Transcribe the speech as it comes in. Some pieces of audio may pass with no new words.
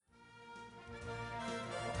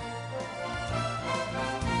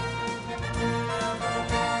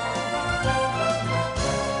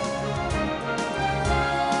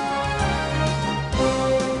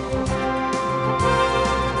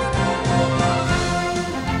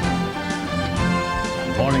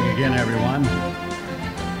again, everyone.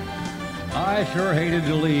 I sure hated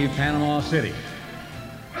to leave Panama City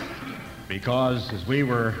because as we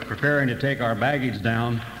were preparing to take our baggage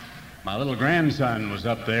down, my little grandson was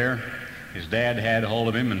up there. His dad had hold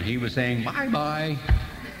of him and he was saying, bye-bye.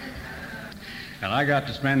 And I got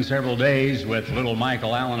to spend several days with little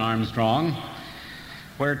Michael Allen Armstrong,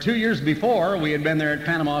 where 2 years before we had been there at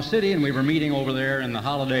Panama City and we were meeting over there in the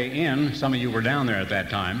Holiday Inn. Some of you were down there at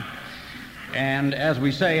that time. And as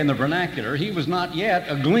we say in the vernacular, he was not yet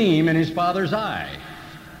a gleam in his father's eye.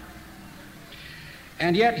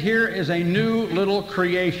 And yet here is a new little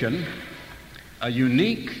creation, a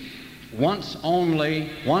unique, once only,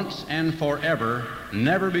 once and forever,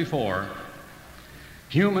 never before,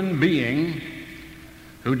 human being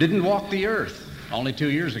who didn't walk the earth only 2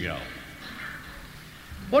 years ago.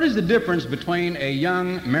 What is the difference between a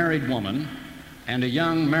young married woman and a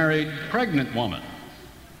young married pregnant woman?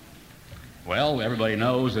 Well, everybody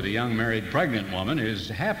knows that a young married pregnant woman is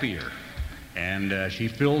happier, and she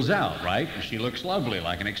fills out, right? She looks lovely,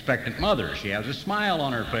 like an expectant mother. She has a smile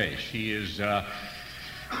on her face. She is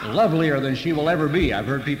lovelier than she will ever be. I've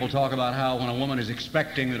heard people talk about how when a woman is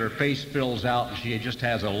expecting that her face fills out and she just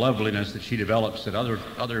has a loveliness that she develops that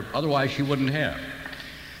otherwise she wouldn't have.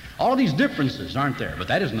 All of these differences aren't there, but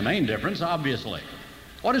that isn't the main difference, obviously.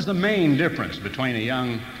 What is the main difference between a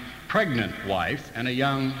young pregnant wife and a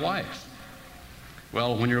young wife?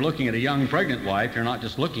 Well, when you're looking at a young pregnant wife, you're not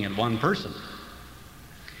just looking at one person.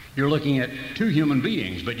 You're looking at two human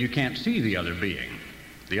beings, but you can't see the other being.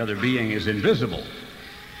 The other being is invisible.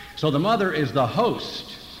 So the mother is the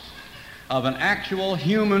host of an actual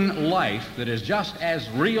human life that is just as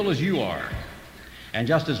real as you are and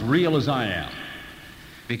just as real as I am.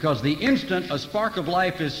 Because the instant a spark of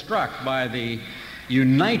life is struck by the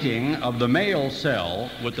uniting of the male cell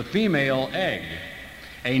with the female egg,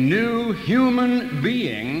 a new human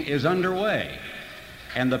being is underway.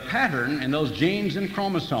 And the pattern in those genes and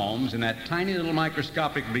chromosomes in that tiny little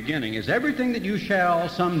microscopic beginning is everything that you shall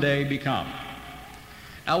someday become.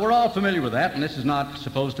 Now, we're all familiar with that, and this is not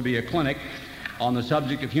supposed to be a clinic on the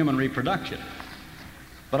subject of human reproduction.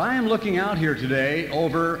 But I am looking out here today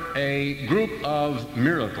over a group of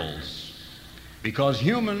miracles, because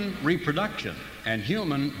human reproduction and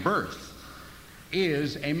human birth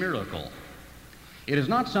is a miracle. It is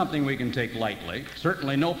not something we can take lightly.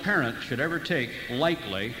 Certainly no parent should ever take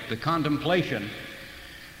lightly the contemplation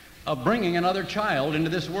of bringing another child into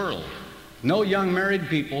this world. No young married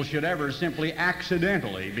people should ever simply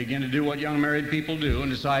accidentally begin to do what young married people do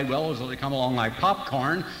and decide, well, as they come along like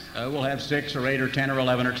popcorn, we'll have 6 or 8 or 10 or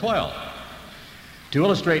 11 or 12. To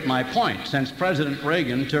illustrate my point, since President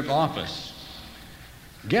Reagan took office,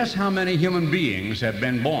 guess how many human beings have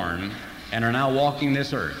been born and are now walking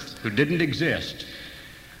this earth who didn't exist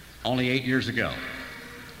only 8 years ago?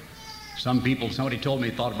 Somebody told me,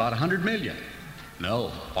 thought about 100 million.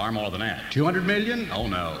 No, far more than that. 200 million? Oh,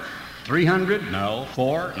 no. 300? No.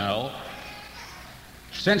 4? No.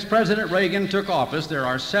 Since President Reagan took office, there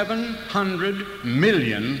are 700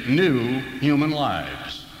 million new human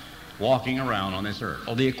lives walking around on this earth,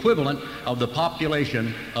 or the equivalent of the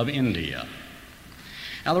population of India.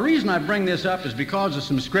 Now, the reason I bring this up is because of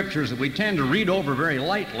some scriptures that we tend to read over very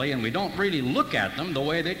lightly, and we don't really look at them the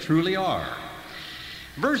way they truly are.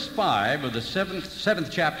 Verse 5 of the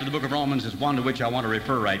seventh chapter of the book of Romans is one to which I want to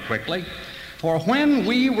refer right quickly. For when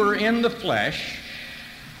we were in the flesh,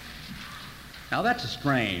 now that's a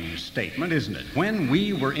strange statement, isn't it? When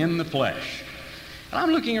we were in the flesh. And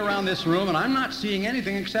I'm looking around this room and I'm not seeing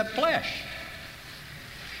anything except flesh.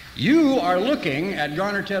 You are looking at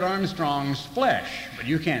Garner Ted Armstrong's flesh, but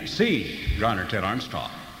you can't see Garner Ted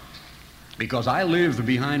Armstrong, because I live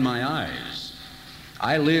behind my eyes.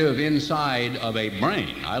 I live inside of a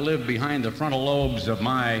brain. I live behind the frontal lobes of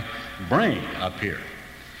my brain up here.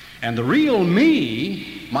 And the real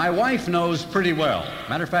me, my wife knows pretty well.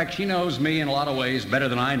 Matter of fact, she knows me in a lot of ways better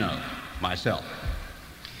than I know myself.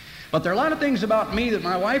 But there are a lot of things about me that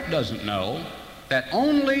my wife doesn't know, that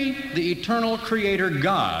only the eternal creator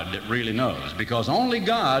God really knows, because only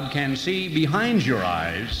God can see behind your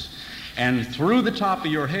eyes and through the top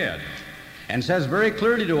of your head, and says very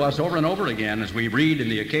clearly to us over and over again, as we read in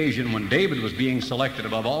the occasion when David was being selected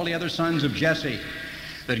above all the other sons of Jesse,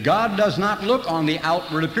 that God does not look on the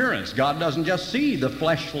outward appearance. God doesn't just see the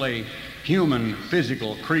fleshly, human,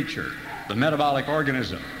 physical creature, the metabolic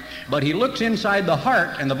organism, but he looks inside the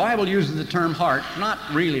heart, and the Bible uses the term heart, not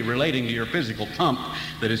really relating to your physical pump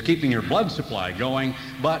that is keeping your blood supply going,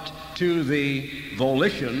 but to the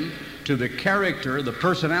volition, to the character, the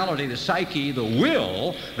personality, the psyche, the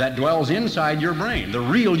will that dwells inside your brain, the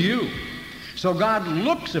real you. So God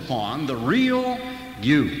looks upon the real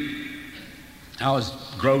you. Now, as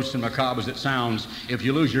gross and macabre as it sounds, if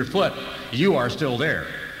you lose your foot, you are still there.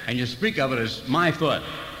 And you speak of it as my foot.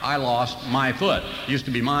 I lost my foot. It used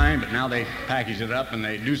to be mine, but now they package it up and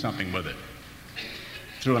they do something with it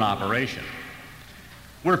through an operation.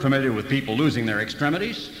 We're familiar with people losing their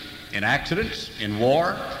extremities in accidents, in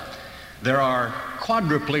war. There are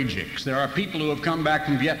quadriplegics. There are people who have come back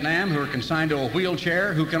from Vietnam who are consigned to a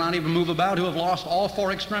wheelchair, who cannot even move about, who have lost all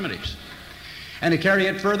 4 extremities. And to carry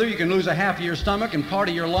it further, you can lose a half of your stomach and part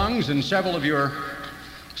of your lungs and several of your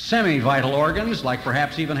semi-vital organs, like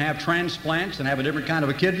perhaps even have transplants and have a different kind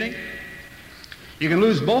of a kidney. You can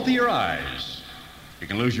lose both of your eyes. You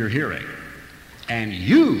can lose your hearing. And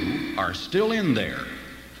you are still in there.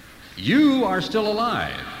 You are still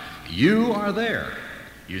alive. You are there.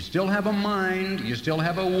 You still have a mind. You still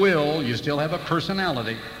have a will. You still have a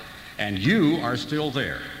personality. And you are still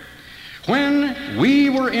there. When we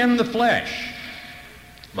were in the flesh,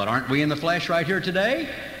 but aren't we in the flesh right here today?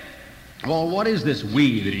 Well, what is this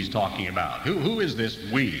we that he's talking about? Who is this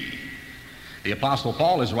we? The Apostle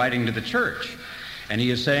Paul is writing to the church, and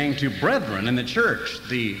he is saying to brethren in the church,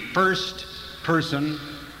 the first person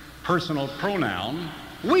personal pronoun,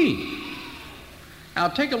 we. Now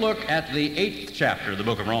take a look at the 8th chapter of the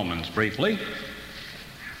book of Romans briefly.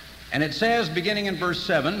 And it says, beginning in verse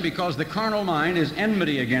 7, because the carnal mind is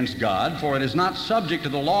enmity against God, for it is not subject to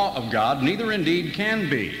the law of God, neither indeed can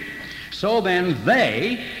be. So then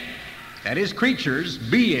they, that is creatures,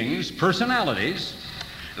 beings, personalities,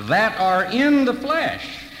 that are in the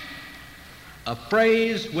flesh, a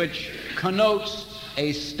phrase which connotes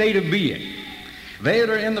a state of being. They that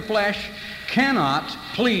are in the flesh cannot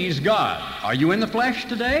please God. Are you in the flesh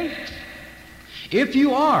today? If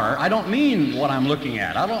you are, I don't mean what I'm looking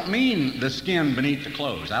at. I don't mean the skin beneath the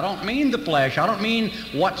clothes. I don't mean the flesh. I don't mean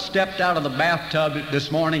what stepped out of the bathtub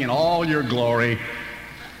this morning in all your glory.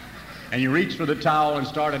 And you reached for the towel and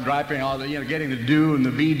started wiping all the, getting the dew and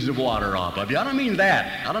the beads of water off of you. I don't mean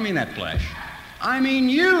that. I don't mean that flesh. I mean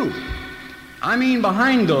you. I mean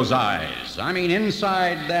behind those eyes. I mean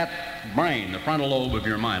inside that brain, the frontal lobe of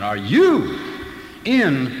your mind. Are you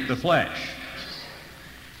in the flesh?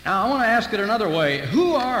 Now, I want to ask it another way.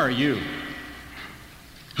 Who are you?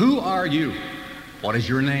 Who are you? What is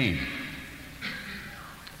your name?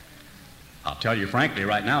 I'll tell you frankly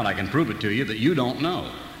right now, and I can prove it to you, that you don't know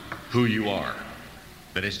who you are.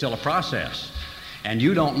 That it's still a process. And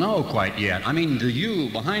you don't know quite yet. I mean, the you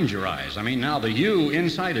behind your eyes. I mean, now the you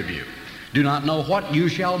inside of you. Do not know what you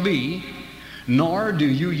shall be, nor do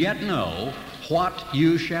you yet know what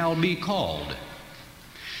you shall be called.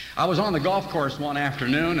 I was on the golf course one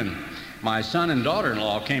afternoon, and my son and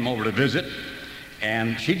daughter-in-law came over to visit,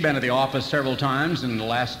 and she'd been at the office several times in the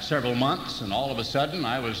last several months, and all of a sudden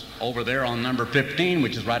I was over there on number 15,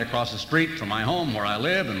 which is right across the street from my home where I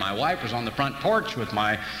live, and my wife was on the front porch with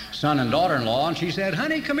my son and daughter-in-law, and she said,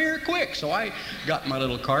 "Honey, come here quick." So I got my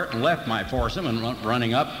little cart and left my foursome and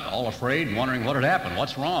running up, all afraid and wondering what had happened.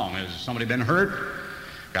 What's wrong? Has somebody been hurt?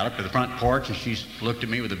 Got up to the front porch, and she looked at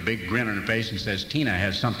me with a big grin on her face and says, "Tina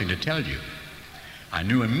has something to tell you." I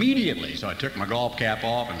knew immediately, so I took my golf cap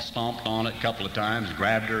off and stomped on it a couple of times,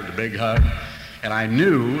 grabbed her with a big hug, and I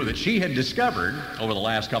knew that she had discovered over the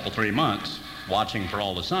last 3 months, watching for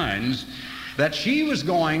all the signs, that she was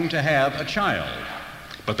going to have a child.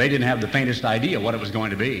 But they didn't have the faintest idea what it was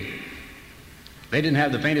going to be. They didn't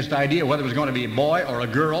have the faintest idea whether it was going to be a boy or a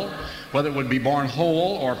girl, whether it would be born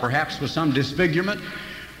whole or perhaps with some disfigurement,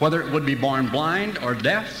 whether it would be born blind or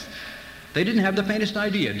deaf. They didn't have the faintest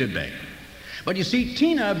idea, did they? But you see,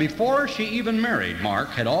 Tina, before she even married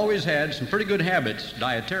Mark, had always had some pretty good habits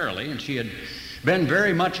dietarily, and she had been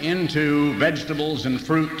very much into vegetables and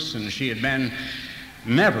fruits, and she had been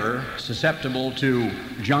never susceptible to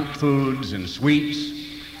junk foods and sweets.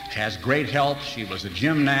 She has great health. She was a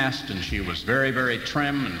gymnast, and she was very, very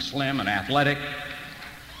trim and slim and athletic.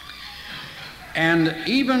 And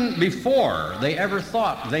even before they ever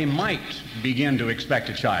thought they might begin to expect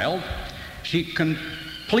a child, she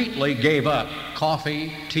completely gave up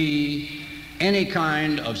coffee, tea, any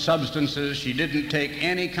kind of substances. She didn't take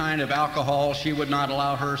any kind of alcohol. She would not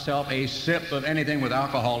allow herself a sip of anything with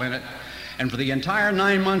alcohol in it. And for the entire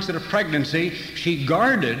 9 months of the pregnancy, she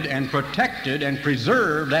guarded and protected and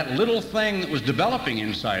preserved that little thing that was developing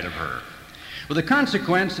inside of her. With the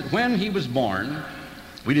consequence that when he was born,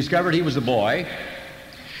 we discovered he was a boy,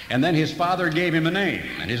 and then his father gave him a name,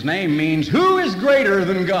 and his name means, "Who is greater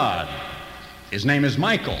than God?" His name is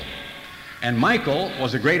Michael, and Michael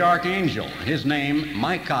was a great archangel. His name,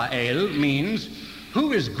 Michael, means,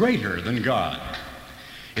 "Who is greater than God?"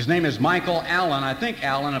 His name is Michael Allen. I think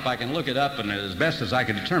Allen, if I can look it up, and as best as I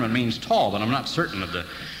can determine, means tall, but I'm not certain of the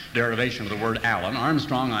derivation of the word Allen.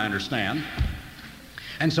 Armstrong, I understand.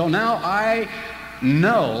 And so now I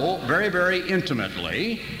know very, very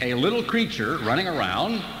intimately a little creature running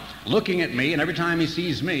around, looking at me, and every time he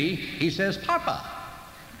sees me, he says, "Papa."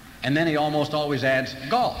 And then he almost always adds,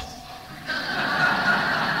 "Golf."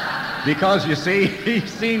 Because, you see, he's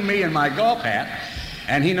seen me in my golf hat,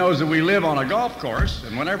 and he knows that we live on a golf course,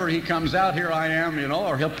 and whenever he comes out, here I am, you know,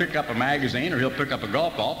 or he'll pick up a magazine, or he'll pick up a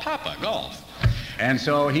golf ball, "Papa, golf." And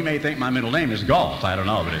so he may think my middle name is Golf, I don't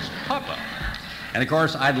know, but it's Papa. And of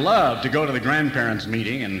course, I'd love to go to the grandparents'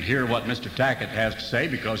 meeting and hear what Mr. Tackett has to say,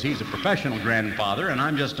 because he's a professional grandfather and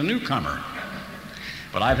I'm just a newcomer.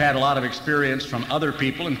 But I've had a lot of experience from other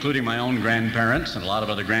people, including my own grandparents and a lot of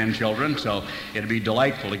other grandchildren, so it'd be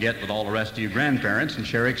delightful to get with all the rest of you grandparents and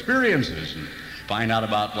share experiences and find out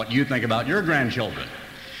about what you think about your grandchildren.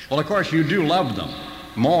 Well, of course, you do love them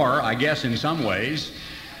more, I guess, in some ways,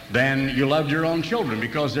 than you loved your own children,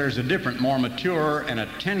 because there's a different, more mature and a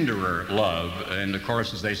tenderer love. And of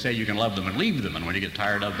course, as they say, you can love them and leave them, and when you get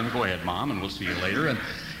tired of them, go ahead, Mom, and we'll see you later.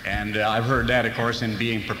 And I've heard that, of course, in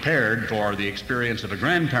being prepared for the experience of a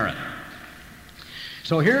grandparent.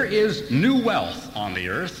 So here is new wealth on the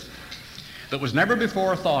earth that was never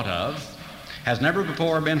before thought of, has never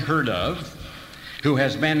before been heard of, who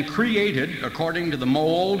has been created according to the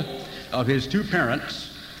mold of his two parents,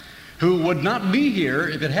 who would not be here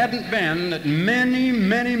if it hadn't been that many,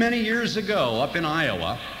 many, many years ago up in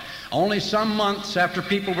Iowa, only some months after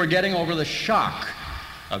people were getting over the shock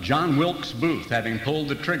of John Wilkes Booth having pulled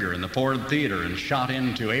the trigger in the Ford Theater and shot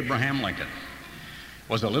into Abraham Lincoln,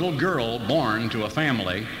 was a little girl born to a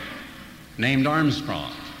family named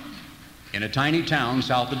Armstrong in a tiny town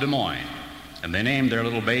south of Des Moines. And they named their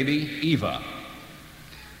little baby Eva.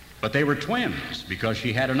 But they were twins because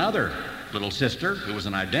she had another little sister who was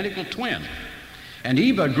an identical twin. And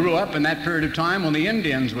Eva grew up in that period of time when the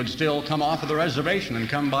Indians would still come off of the reservation and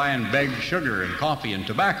come by and beg sugar and coffee and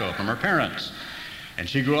tobacco from her parents. And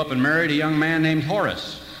she grew up and married a young man named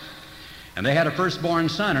Horace. And they had a firstborn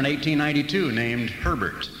son in 1892 named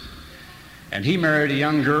Herbert. And he married a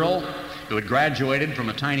young girl who had graduated from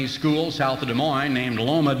a tiny school south of Des Moines named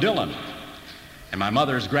Loma Dillon. And my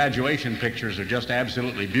mother's graduation pictures are just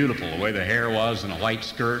absolutely beautiful, the way the hair was and the white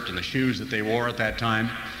skirt and the shoes that they wore at that time.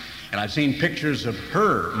 And I've seen pictures of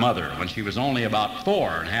her mother when she was only about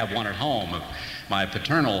 4, and have one at home of my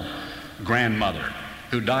paternal grandmother,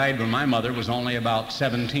 who died when my mother was only about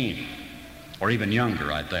 17, or even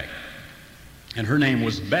younger, I think. And her name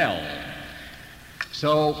was Belle.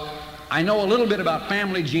 So I know a little bit about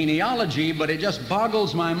family genealogy, but it just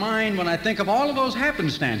boggles my mind when I think of all of those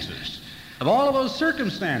happenstances, of all of those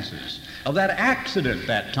circumstances, of that accident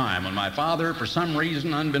that time when my father, for some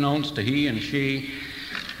reason unbeknownst to he and she,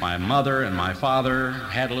 my mother and my father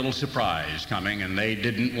had a little surprise coming, and they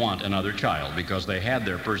didn't want another child because they had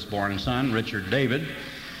their firstborn son, Richard David.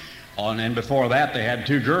 And before that, they had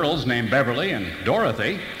 2 girls named Beverly and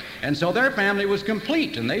Dorothy. And so their family was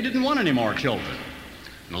complete, and they didn't want any more children.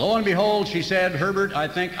 And lo and behold, she said, "Herbert, I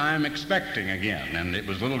think I'm expecting again." And it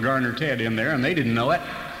was little Garner Ted in there, and they didn't know it.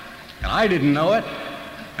 And I didn't know it.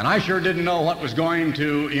 And I sure didn't know what was going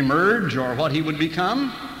to emerge or what he would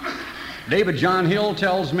become. David John Hill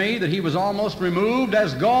tells me that he was almost removed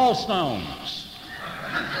as gallstones.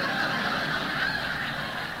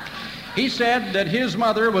 He said that his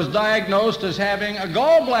mother was diagnosed as having a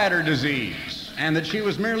gallbladder disease and that she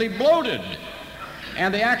was merely bloated.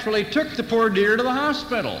 And they actually took the poor dear to the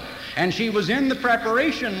hospital, and she was in the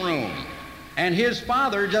preparation room. And his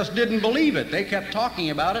father just didn't believe it. They kept talking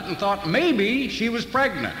about it and thought maybe she was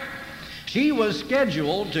pregnant. She was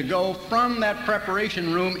scheduled to go from that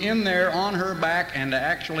preparation room in there on her back and to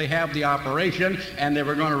actually have the operation, and they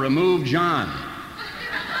were going to remove John.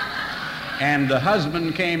 And the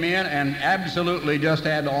husband came in and absolutely just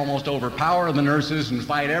had to almost overpower the nurses and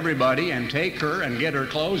fight everybody and take her and get her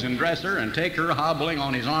clothes and dress her and take her hobbling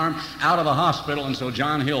on his arm out of the hospital, and so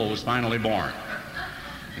John Hill was finally born.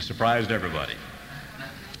 It surprised everybody.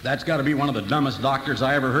 That's got to be one of the dumbest doctors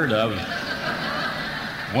I ever heard of.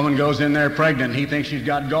 Woman goes in there pregnant, and he thinks she's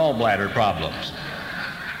got gallbladder problems.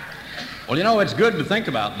 Well, you know, it's good to think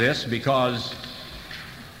about this because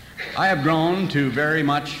I have grown to very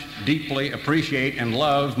much deeply appreciate and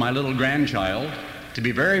love my little grandchild, to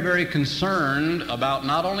be very, very concerned about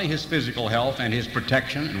not only his physical health and his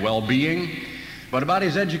protection and well-being, but about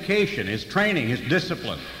his education, his training, his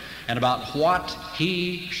discipline, and about what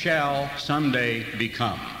he shall someday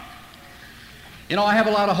become. You know, I have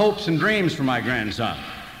a lot of hopes and dreams for my grandson.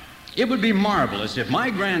 It would be marvelous if my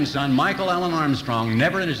grandson, Michael Allen Armstrong,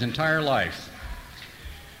 never in his entire life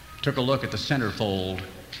took a look at the centerfold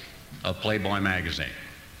of Playboy magazine.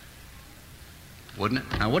 Wouldn't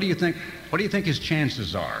it? Now, what do you think his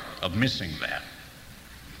chances are of missing that?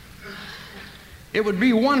 It would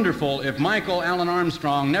be wonderful if Michael Allen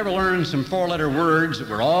Armstrong never learned some four-letter words that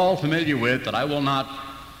we're all familiar with, that I will not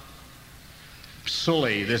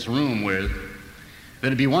sully this room with.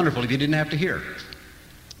 That'd be wonderful if he didn't have to hear.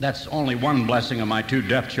 That's only one blessing of my two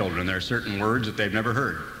deaf children. There are certain words that they've never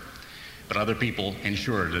heard, but other people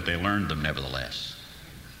ensured that they learned them nevertheless.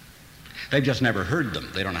 They've just never heard them.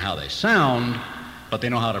 They don't know how they sound, but they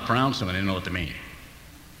know how to pronounce them and they know what they mean.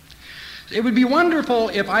 It would be wonderful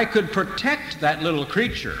if I could protect that little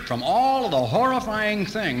creature from all of the horrifying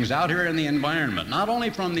things out here in the environment, not only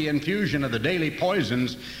from the infusion of the daily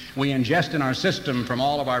poisons we ingest in our system from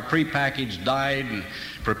all of our prepackaged, dyed and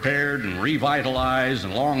prepared and revitalized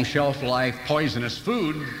and long shelf life poisonous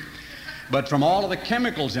food, but from all of the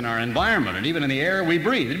chemicals in our environment and even in the air we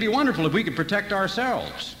breathe. It'd be wonderful if we could protect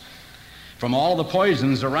ourselves from all the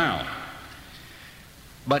poisons around.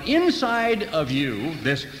 But inside of you,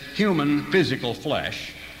 this human physical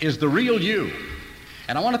flesh, is the real you.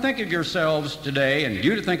 And I want to think of yourselves today, and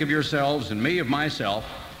you to think of yourselves and me of myself,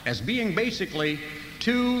 as being basically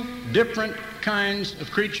two different kinds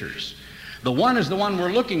of creatures. The one is the one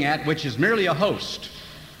we're looking at, which is merely a host.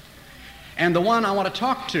 And the one I want to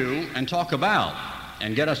talk to and talk about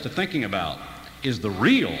and get us to thinking about is the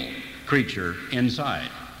real creature inside.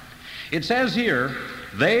 It says here,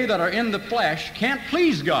 they that are in the flesh can't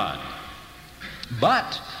please God.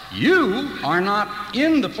 But you are not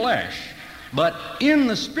in the flesh, but in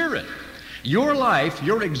the Spirit. Your life,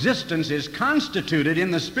 your existence is constituted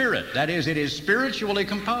in the Spirit. That is, it is spiritually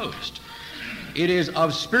composed. It is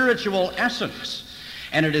of spiritual essence.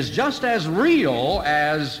 And it is just as real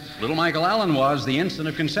as little Michael Allen was the instant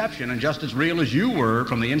of conception, and just as real as you were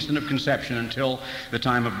from the instant of conception until the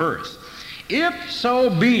time of birth. If so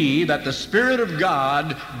be that the Spirit of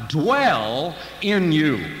God dwell in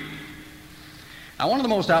you. Now, one of the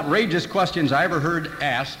most outrageous questions I ever heard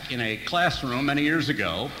asked in a classroom many years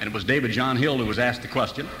ago, and it was David John Hill who was asked the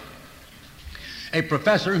question, a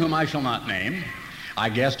professor whom I shall not name, I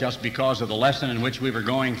guess just because of the lesson in which we were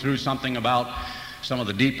going through something about some of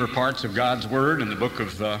the deeper parts of God's Word in the book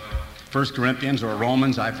of 1 Corinthians or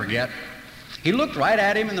Romans, I forget. He looked right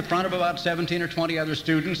at him in the front of about 17 or 20 other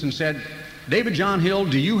students and said, David John Hill,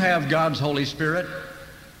 do you have God's Holy Spirit?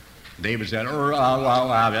 David said, and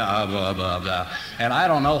I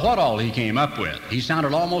don't know what all he came up with. He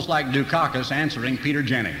sounded almost like Dukakis answering Peter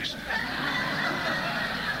Jennings.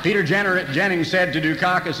 Peter Jennings said to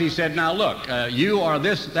Dukakis, he said, now look, you are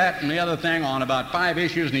this, that, and the other thing on about 5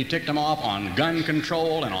 issues, and he ticked them off on gun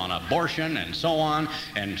control and on abortion and so on,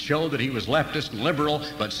 and showed that he was leftist and liberal,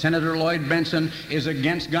 but Senator Lloyd Bentsen is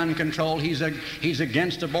against gun control, he's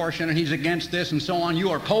against abortion, and he's against this and so on. You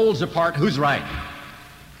are poles apart. Who's right?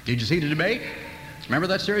 Did you see the debate? Remember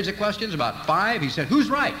that series of questions? About 5? He said, who's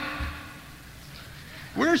right?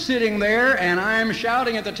 We're sitting there, and I'm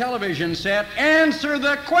shouting at the television set, answer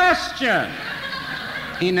the question.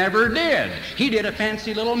 He never did. He did a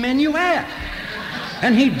fancy little minuet.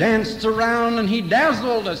 And he danced around, and he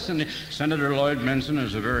dazzled us. And Senator Lloyd Bentsen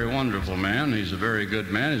is a very wonderful man. He's a very good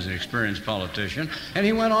man. He's an experienced politician. And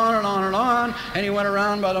he went on and on and on, and he went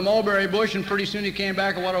around by the mulberry bush, and pretty soon he came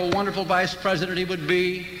back, and what a wonderful vice president he would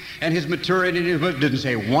be. And his maturity, didn't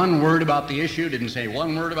say one word about the issue, didn't say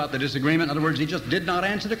one word about the disagreement. In other words, he just did not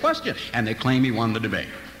answer the question. And they claim he won the debate.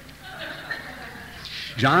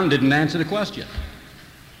 John didn't answer the question.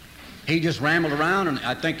 He just rambled around, and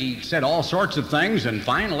I think he said all sorts of things, and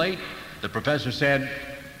finally the professor said,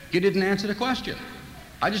 you didn't answer the question.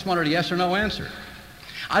 I just wanted a yes or no answer.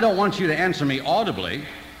 I don't want you to answer me audibly,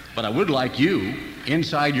 but I would like you,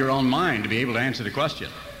 inside your own mind, to be able to answer the question.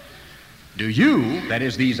 Do you, that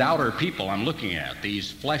is these outer people I'm looking at,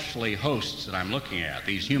 these fleshly hosts that I'm looking at,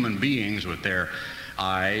 these human beings with their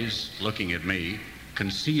eyes looking at me,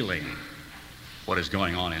 concealing what is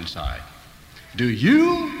going on inside, do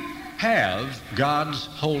you have God's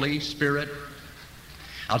Holy Spirit?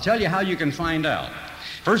 I'll tell you how you can find out.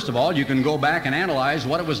 First of all, you can go back and analyze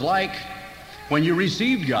what it was like when you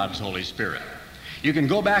received God's Holy Spirit. You can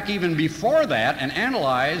go back even before that and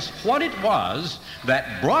analyze what it was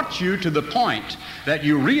that brought you to the point that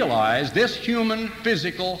you realize this human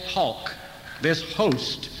physical hulk, this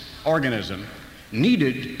host organism,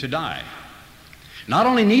 needed to die. Not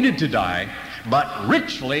only needed to die, but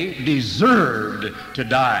richly deserved to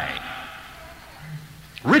die.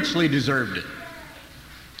 Richly deserved it.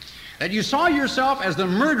 That you saw yourself as the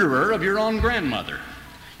murderer of your own grandmother.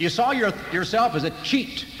 You saw yourself as a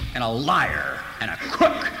cheat and a liar and a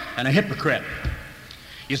crook and a hypocrite.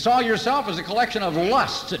 You saw yourself as a collection of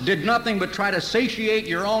lusts that did nothing but try to satiate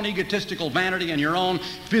your own egotistical vanity and your own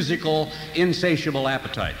physical, insatiable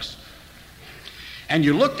appetites. And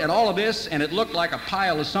you looked at all of this, and it looked like a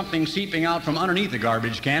pile of something seeping out from underneath the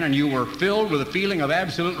garbage can, and you were filled with a feeling of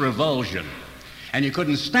absolute revulsion. And you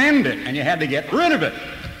couldn't stand it, and you had to get rid of it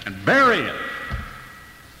and bury it.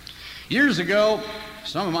 Years ago,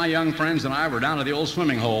 some of my young friends and I were down at the old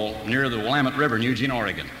swimming hole near the Willamette River in Eugene,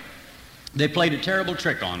 Oregon. They played a terrible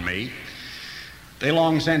trick on me. They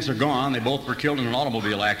long since are gone. They both were killed in an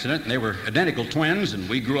automobile accident. They were identical twins, and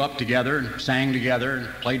we grew up together and sang together and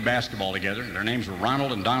played basketball together. Their names were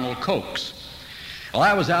Ronald and Donald Cokes. Well,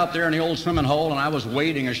 I was out there in the old swimming hole, and I was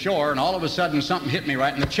wading ashore, and all of a sudden something hit me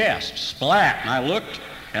right in the chest. Splat! And I looked,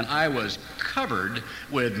 and I was covered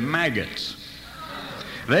with maggots.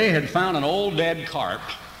 They had found an old dead carp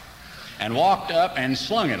and walked up and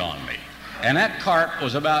slung it on me. And that carp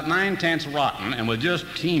was about 9/10 rotten and was just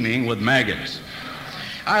teeming with maggots.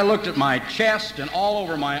 I looked at my chest and all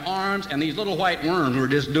over my arms, and these little white worms were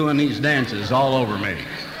just doing these dances all over me.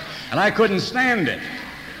 And I couldn't stand it.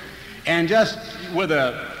 And just with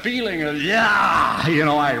a feeling of,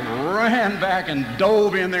 I ran back and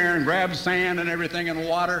dove in there and grabbed sand and everything and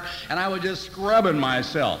water, and I was just scrubbing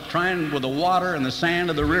myself, trying with the water and the sand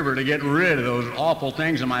of the river to get rid of those awful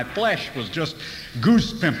things, and my flesh was just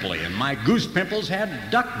goose pimply, and my goose pimples had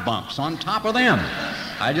duck bumps on top of them.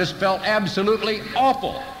 I just felt absolutely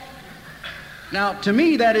awful. Now, to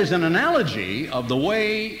me, that is an analogy of the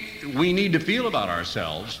way we need to feel about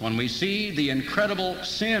ourselves when we see the incredible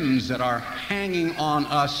sins that are hanging on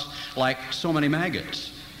us like so many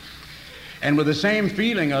maggots. And with the same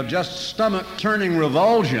feeling of just stomach-turning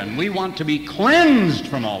revulsion, we want to be cleansed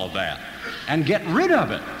from all of that and get rid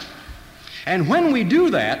of it. And when we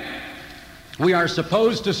do that, we are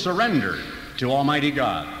supposed to surrender to Almighty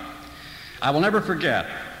God. I will never forget,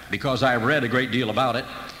 because I've read a great deal about it,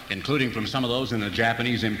 including from some of those in the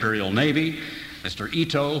Japanese Imperial Navy, Mr.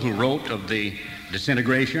 Ito, who wrote of the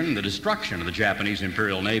disintegration, the destruction of the Japanese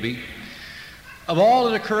Imperial Navy, of all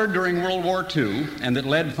that occurred during World War II, and that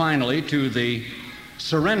led finally to the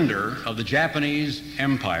surrender of the Japanese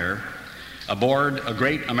Empire aboard a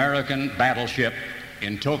great American battleship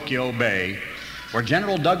in Tokyo Bay, where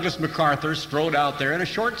General Douglas MacArthur strode out there in a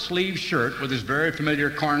short-sleeved shirt with his very familiar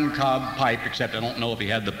corncob pipe, except I don't know if he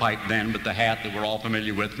had the pipe then, but the hat that we're all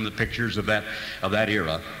familiar with from the pictures of that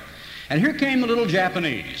era. And here came the little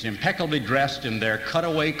Japanese, impeccably dressed in their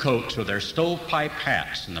cutaway coats with their stovepipe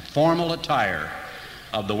hats and the formal attire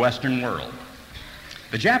of the Western world.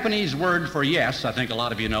 The Japanese word for yes, I think a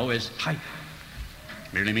lot of you know, is hai.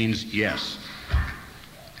 It really means yes.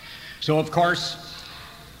 So, of course,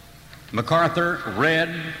 MacArthur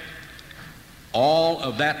read all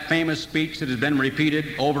of that famous speech that has been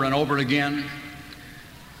repeated over and over again,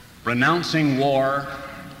 renouncing war,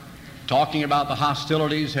 talking about the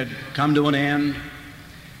hostilities had come to an end,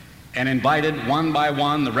 and invited one by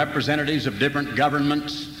one the representatives of different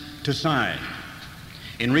governments to sign.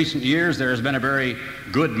 In recent years, there has been a very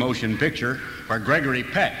good motion picture where Gregory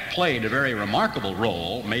Peck played a very remarkable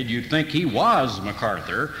role, made you think he was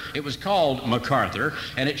MacArthur. It was called MacArthur,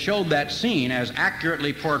 and it showed that scene as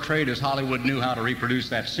accurately portrayed as Hollywood knew how to reproduce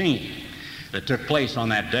that scene that took place on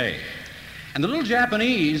that day. And the little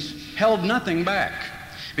Japanese held nothing back,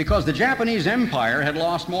 because the Japanese Empire had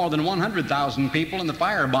lost more than 100,000 people in the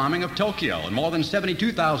firebombing of Tokyo, and more than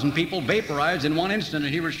 72,000 people vaporized in one instant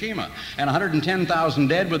at Hiroshima, and 110,000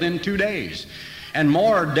 dead within 2 days, and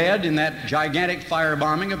more dead in that gigantic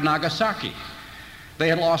firebombing of Nagasaki. They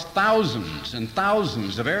had lost thousands and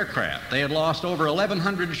thousands of aircraft. They had lost over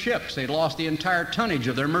 1,100 ships. They had lost the entire tonnage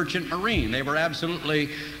of their merchant marine. They were absolutely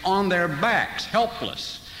on their backs,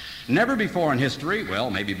 helpless. Never before in history,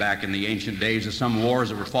 well, maybe back in the ancient days of some wars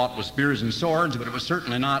that were fought with spears and swords, but it was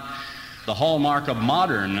certainly not the hallmark of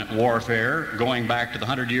modern warfare, going back to the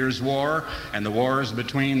 100 Years' War and the wars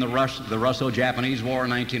between the Russo-Japanese War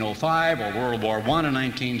in 1905 or World War I in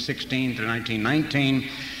 1916 through 1919,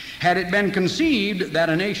 had it been conceived that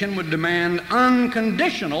a nation would demand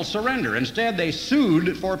unconditional surrender. Instead, they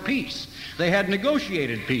sued for peace. They had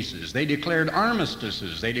negotiated peaces. They declared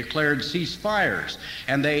armistices. They declared ceasefires.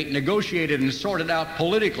 And they negotiated and sorted out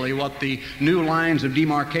politically what the new lines of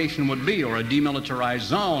demarcation would be, or a demilitarized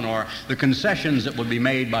zone, or the concessions that would be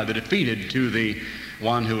made by the defeated to the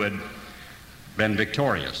one who had been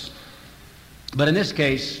victorious. But in this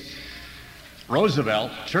case,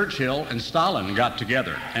 Roosevelt, Churchill, and Stalin got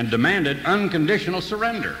together and demanded unconditional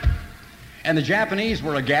surrender. And the Japanese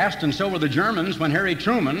were aghast, and so were the Germans, when Harry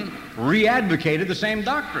Truman re-advocated the same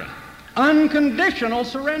doctrine. Unconditional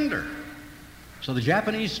surrender. So the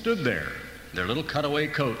Japanese stood there, their little cutaway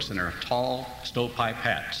coats and their tall stovepipe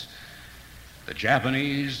hats. The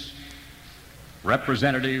Japanese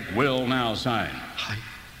representative will now sign.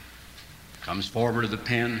 Comes forward to the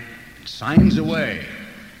pen and signs away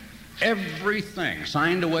everything.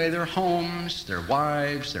 Signed away their homes, their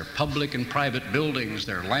wives, their public and private buildings,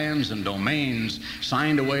 their lands and domains.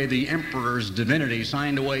 Signed away the emperor's divinity.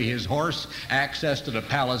 Signed away his horse, access to the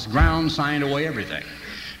palace grounds. Signed away everything.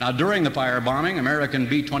 Now, during the firebombing, American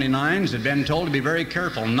B-29s had been told to be very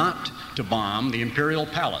careful not to bomb the Imperial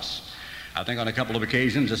Palace. I think on a couple of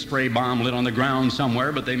occasions a stray bomb lit on the ground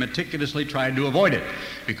somewhere, but they meticulously tried to avoid it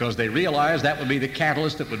because they realized that would be the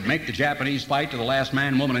catalyst that would make the Japanese fight to the last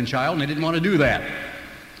man, woman, and child, and they didn't want to do that.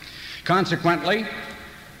 Consequently,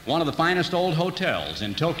 one of the finest old hotels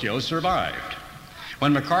in Tokyo survived.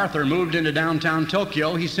 When MacArthur moved into downtown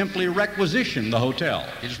Tokyo, he simply requisitioned the hotel.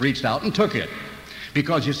 He just reached out and took it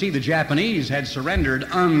because, you see, the Japanese had surrendered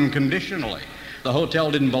unconditionally. The hotel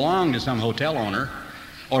didn't belong to some hotel owner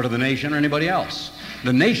or to the nation or anybody else.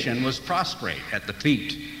 The nation was prostrate at the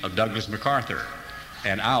feet of Douglas MacArthur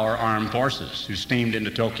and our armed forces, who steamed into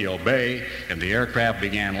Tokyo Bay, and the aircraft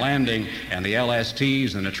began landing, and the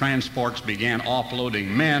LSTs and the transports began offloading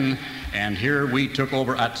men, and here we took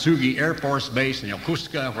over Atsugi Air Force Base in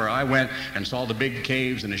Yokosuka, where I went and saw the big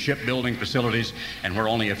caves and the shipbuilding facilities, and where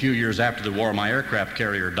only a few years after the war my aircraft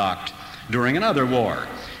carrier docked during another war.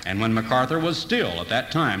 And when MacArthur was still, at that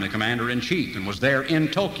time, the commander-in-chief, and was there in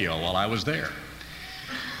Tokyo while I was there,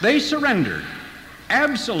 they surrendered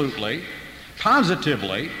absolutely,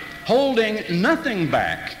 positively, holding nothing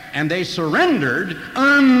back, and they surrendered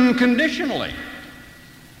unconditionally.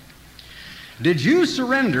 Did you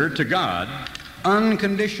surrender to God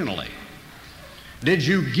unconditionally? Did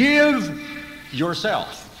you give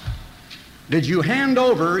yourself? Did you hand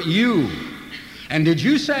over you? And did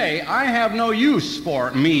you say, I have no use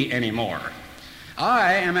for me anymore?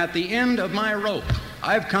 I am at the end of my rope.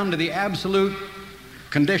 I've come to the absolute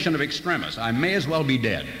condition of extremis. I may as well be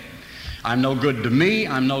dead. I'm no good to me.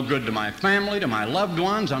 I'm no good to my family, to my loved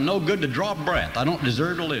ones. I'm no good to draw breath. I don't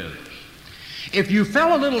deserve to live. If you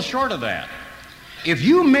fell a little short of that, if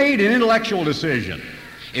you made an intellectual decision,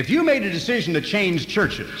 if you made a decision to change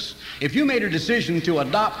churches, if you made a decision to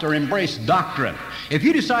adopt or embrace doctrine, if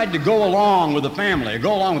you decide to go along with the family or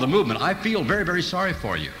go along with the movement, I feel very, very sorry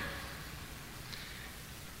for you.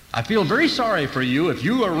 I feel very sorry for you if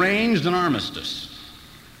you arranged an armistice,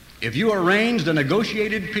 if you arranged a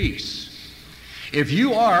negotiated peace, if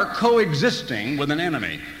you are coexisting with an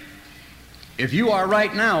enemy, if you are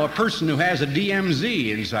right now a person who has a DMZ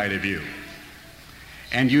inside of you,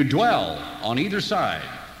 and you dwell on either side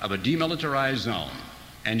of a demilitarized zone,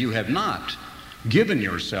 and you have not given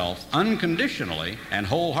yourself unconditionally and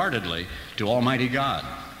wholeheartedly to Almighty God.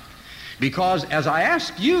 Because as I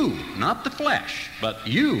ask you, not the flesh, but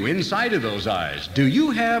you inside of those eyes, do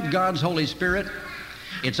you have God's Holy Spirit?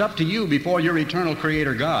 It's up to you before your eternal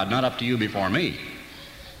Creator God, not up to you before me,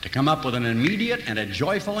 to come up with an immediate and a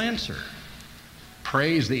joyful answer.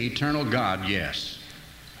 Praise the eternal God, yes.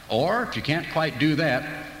 Or, if you can't quite do that,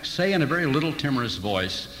 say in a very little timorous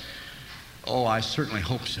voice, oh, I certainly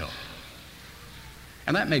hope so.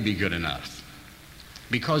 And that may be good enough,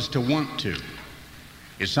 because to want to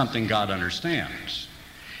is something God understands.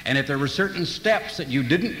 And if there were certain steps that you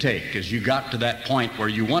didn't take as you got to that point where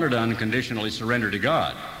you wanted to unconditionally surrender to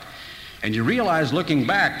God, and you realize looking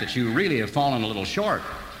back that you really have fallen a little short,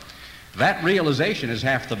 that realization is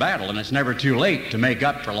half the battle, and it's never too late to make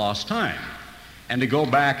up for lost time and to go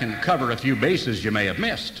back and cover a few bases you may have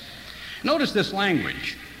missed. Notice this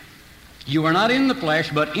language. You are not in the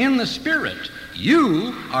flesh, but in the Spirit.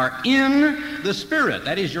 You are in the Spirit.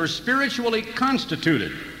 That is, you're spiritually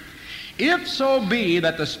constituted. If so be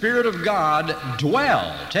that the Spirit of God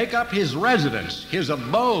dwell, take up his residence, his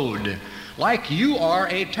abode, like you are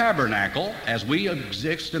a tabernacle, as we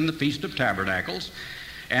exist in the Feast of Tabernacles,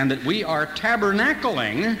 and that we are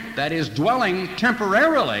tabernacling, that is, dwelling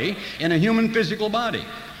temporarily in a human physical body.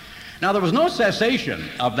 Now, there was no cessation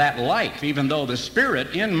of that life, even though the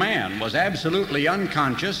Spirit in man was absolutely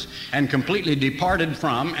unconscious and completely departed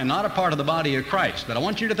from and not a part of the body of Christ. But I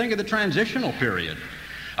want you to think of the transitional period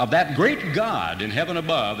of that great God in heaven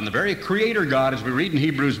above, and the very Creator God, as we read in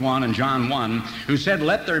Hebrews 1 and John 1, who said,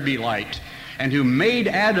 let there be light, and who made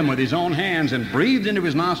Adam with his own hands and breathed into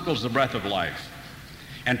his nostrils the breath of life,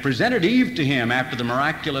 and presented Eve to him after the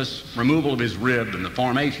miraculous removal of his rib and the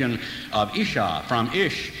formation of Isha from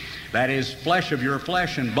Ish, That is, flesh of your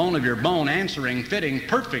flesh and bone of your bone, answering, fitting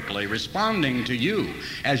perfectly, responding to you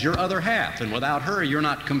as your other half. And without her, you're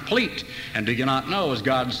not complete. And do you not know, as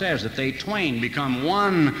God says, that they twain become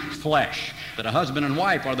one flesh, that a husband and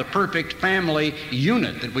wife are the perfect family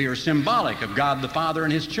unit, that we are symbolic of God the Father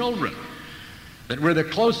and his children, that we're the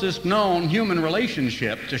closest known human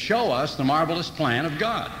relationship to show us the marvelous plan of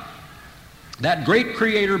God. That great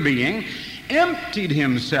creator being emptied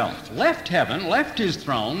himself, left heaven, left his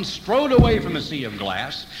throne, strode away from a sea of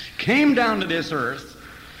glass, came down to this earth,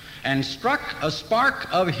 and struck a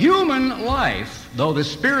spark of human life, though the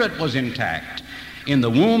spirit was intact, in the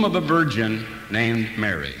womb of a virgin named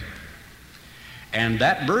Mary. And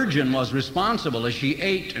that virgin was responsible, as she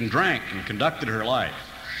ate and drank and conducted her life,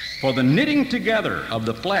 for the knitting together of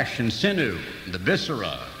the flesh and sinew, the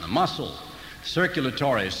viscera, the muscle,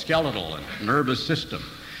 circulatory, skeletal, and nervous system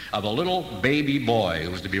of a little baby boy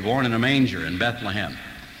who was to be born in a manger in Bethlehem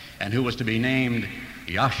and who was to be named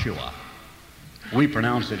Yeshua. We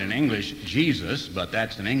pronounce it in English Jesus, but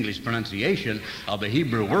that's an English pronunciation of the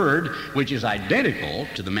Hebrew word, which is identical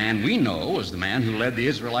to the man we know as the man who led the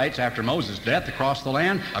Israelites after Moses' death across the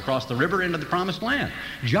land, across the river into the promised land.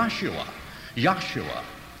 Joshua. Yeshua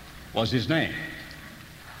was his name,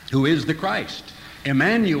 who is the Christ.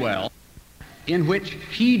 Emmanuel, in which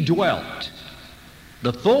he dwelt.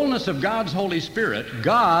 The fullness of God's Holy Spirit,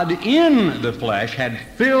 God in the flesh, had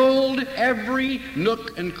filled every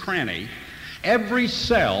nook and cranny, every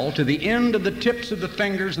cell to the end of the tips of the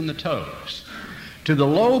fingers and the toes, to the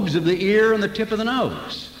lobes of the ear and the tip of the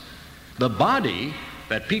nose. The body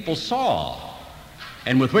that people saw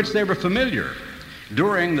and with which they were familiar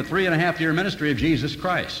during the 3.5-year ministry of Jesus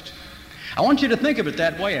Christ. I want you to think of it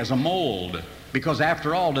that way, as a mold, because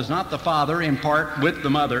after all, does not the Father impart with the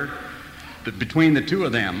mother, between the two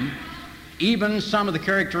of them, even some of the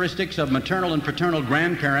characteristics of maternal and paternal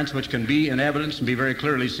grandparents, which can be in evidence and be very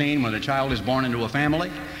clearly seen when a child is born into a family?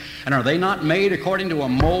 And are they not made according to a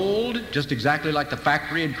mold, just exactly like the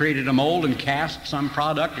factory had created a mold and cast some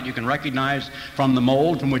product that you can recognize from the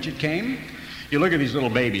mold from which it came? You look at these little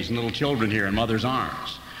babies and little children here in mother's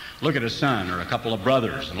arms. Look at a son or a couple of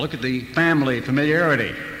brothers, and look at the family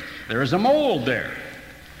familiarity. There is a mold there.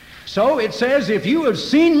 So it says, if you have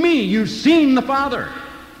seen me, you've seen the Father.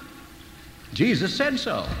 Jesus said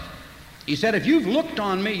so. He said, if you've looked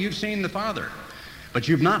on me, you've seen the Father. But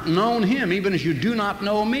you've not known him, even as you do not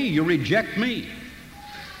know me. You reject me.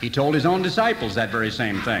 He told his own disciples that very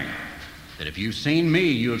same thing, that if you've seen me,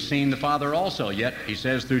 you have seen the Father also. Yet, he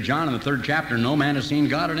says through John in the 3rd chapter, no man has seen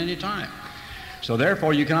God at any time. So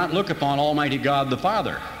therefore, you cannot look upon Almighty God the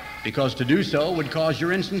Father, because to do so would cause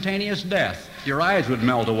your instantaneous death. Your eyes would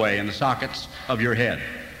melt away in the sockets of your head.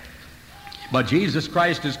 But Jesus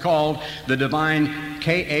Christ is called the divine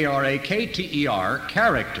K-A-R-A-K-T-E-R,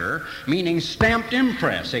 character, meaning stamped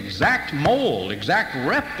impress, exact mold, exact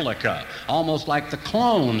replica, almost like the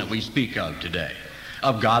clone that we speak of today,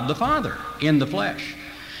 of God the Father in the flesh.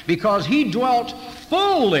 Because he dwelt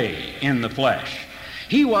fully in the flesh.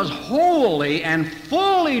 He was wholly and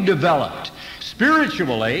fully developed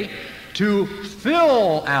spiritually to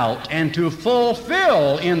fill out and to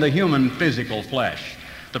fulfill in the human physical flesh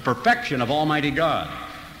the perfection of Almighty God.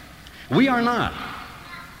 We are not.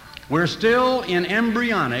 We're still in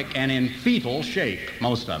embryonic and in fetal shape,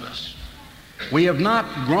 most of us. We have not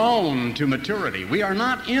grown to maturity. We are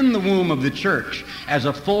not in the womb of the church as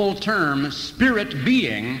a full-term spirit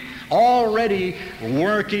being already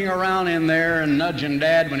working around in there and nudging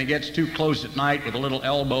Dad when he gets too close at night with a little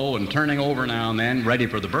elbow and turning over now and then, ready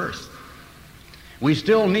for the birth. We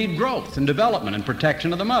still need growth and development and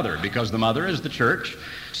protection of the mother, because the mother is the church,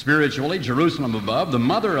 spiritually, Jerusalem above, the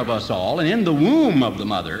mother of us all, and in the womb of the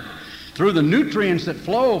mother, through the nutrients that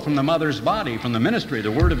flow from the mother's body, from the ministry,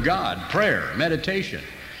 the Word of God, prayer, meditation,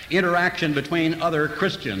 interaction between other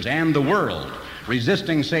Christians and the world,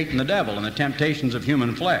 resisting Satan the devil and the temptations of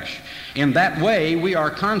human flesh. In that way, we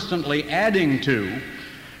are constantly adding to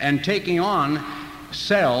and taking on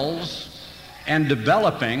cells and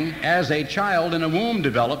developing as a child in a womb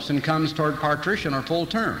develops and comes toward parturition or full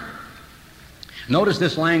term. Notice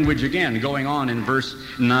this language again going on in verse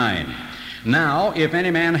 9. Now, if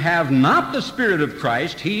any man have not the Spirit of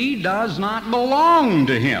Christ, he does not belong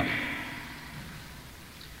to him.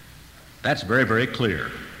 That's very, very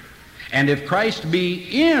clear. And if Christ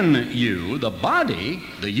be in you, the body,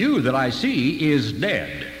 the you that I see, is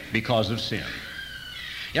dead because of sin.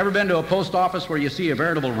 You ever been to a post office where you see a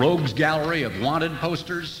veritable rogues gallery of wanted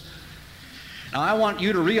posters? Now, I want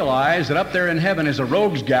you to realize that up there in heaven is a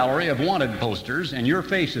rogues gallery of wanted posters, and your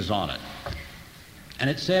face is on it. And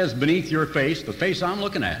it says beneath your face, the face I'm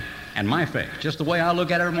looking at, and my face, just the way I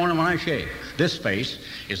look at it every morning when I shave. This face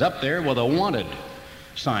is up there with a wanted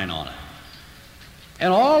sign on it.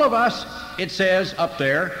 And all of us, it says up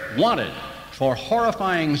there, wanted for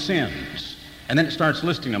horrifying sins. And then it starts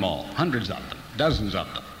listing them all, hundreds of them, dozens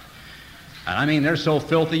of them. And I mean, they're so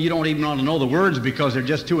filthy you don't even want to know the words because they're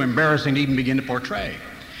just too embarrassing to even begin to portray.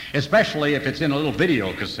 Especially if it's in a little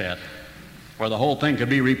video cassette where the whole thing could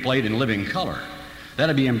be replayed in living color.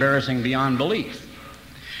 That'd be embarrassing beyond belief.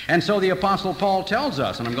 And so the Apostle Paul tells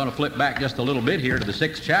us, and I'm going to flip back just a little bit here to the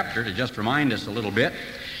 6th chapter to just remind us a little bit,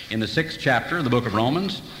 in the 6th chapter of the book of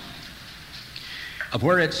Romans, of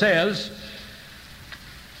where it says,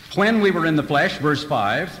 when we were in the flesh, verse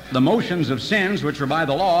 5, the motions of sins which were by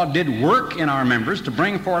the law did work in our members to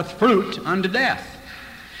bring forth fruit unto death.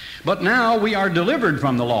 But now we are delivered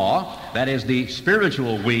from the law, that is the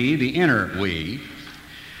spiritual we, the inner we,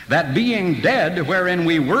 that being dead wherein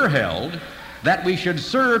we were held, that we should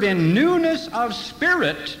serve in newness of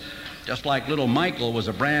spirit, just like little Michael was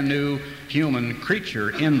a brand new human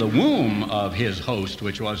creature in the womb of his host,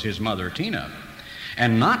 which was his mother Tina,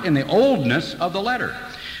 and not in the oldness of the letter.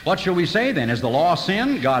 What shall we say then? Is the law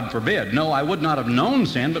sin? God forbid. No, I would not have known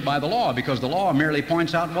sin but by the law, because the law merely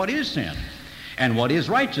points out what is sin and what is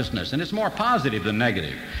righteousness, and it's more positive than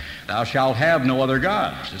negative. Thou shalt have no other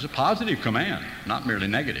gods. It's a positive command, not merely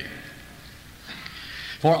negative.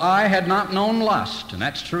 For I had not known lust, and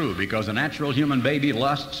that's true, because a natural human baby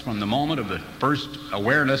lusts from the moment of the first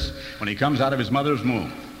awareness when he comes out of his mother's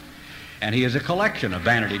womb. And he is a collection of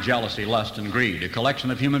vanity, jealousy, lust, and greed, a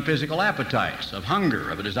collection of human physical appetites, of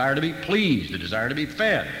hunger, of a desire to be pleased, a desire to be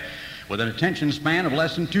fed, with an attention span of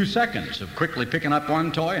less than 2 seconds, of quickly picking up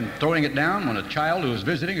one toy and throwing it down when a child who is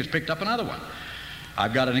visiting has picked up another one.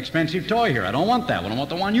 I've got an expensive toy here. I don't want that one. I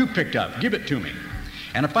want the one you picked up. Give it to me.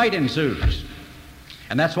 And a fight ensues.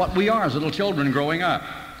 And that's what we are as little children growing up.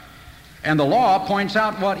 And the law points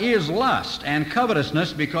out what is lust and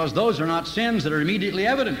covetousness, because those are not sins that are immediately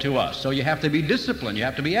evident to us. So you have to be disciplined, you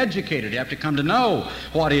have to be educated, you have to come to know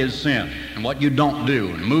what is sin and what you don't do,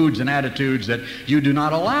 and moods and attitudes that you do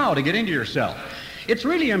not allow to get into yourself. It's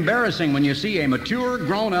really embarrassing when you see a mature,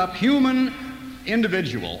 grown-up human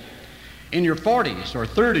individual in your 40s or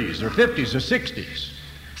 30s or 50s or 60s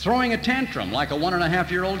throwing a tantrum like a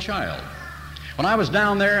 1.5-year-old child. When I was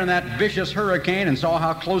down there in that vicious hurricane and saw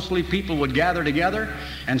how closely people would gather together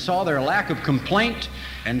and saw their lack of complaint,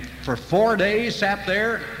 and for 4 days sat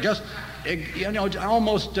there just,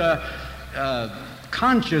 almost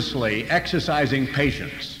consciously exercising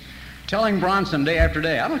patience, telling Bronson day after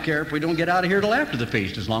day, I don't care if we don't get out of here till after the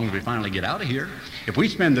feast, as long as we finally get out of here. If we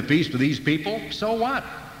spend the feast with these people, so what?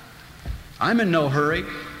 I'm in no hurry.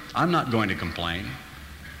 I'm not going to complain.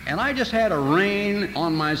 And I just had a rein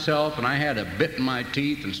on myself, and I had a bit in my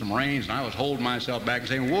teeth and some reins, and I was holding myself back and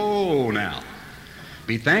saying, whoa now.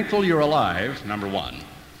 Be thankful you're alive, number one.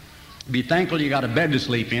 Be thankful you got a bed to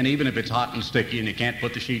sleep in, even if it's hot and sticky and you can't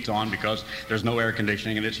put the sheets on because there's no air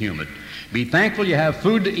conditioning and it's humid. Be thankful you have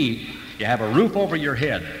food to eat, you have a roof over your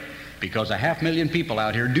head, because 500,000 people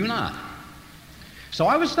out here do not. So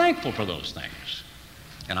I was thankful for those things.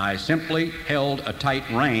 And I simply held a tight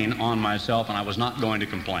rein on myself, and I was not going to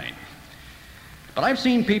complain. But I've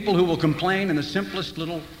seen people who will complain, and the simplest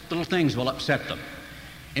little things will upset them,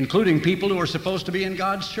 including people who are supposed to be in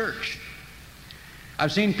God's church.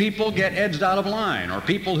 I've seen people get edged out of line, or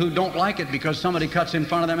people who don't like it because somebody cuts in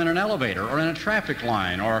front of them in an elevator or in a traffic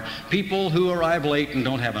line, or people who arrive late and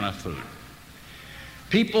don't have enough food.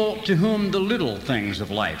 People to whom the little things of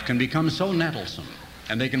life can become so nettlesome,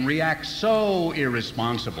 and they can react so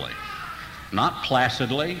irresponsibly, not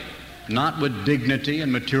placidly, not with dignity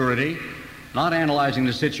and maturity, not analyzing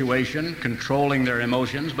the situation, controlling their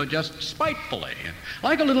emotions, but just spitefully,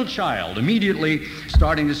 like a little child, immediately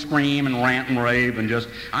starting to scream and rant and rave and just,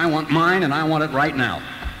 I want mine and I want it right now.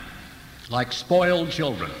 Like spoiled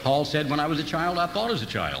children. Paul said, when I was a child, I thought as a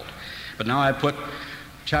child, but now I put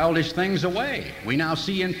childish things away. We now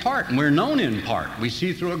see in part, and we're known in part. We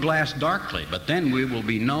see through a glass darkly, but then we will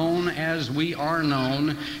be known as we are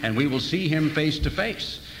known, and we will see him face to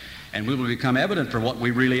face, and we will become evident for what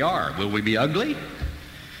we really are. Will we be ugly?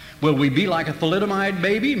 Will we be like a thalidomide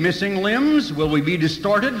baby, missing limbs? Will we be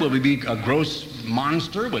distorted? Will we be a gross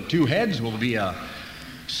monster with 2 heads? Will we be a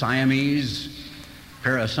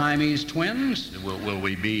pair of Siamese twins? Will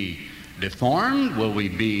we be deformed? Will we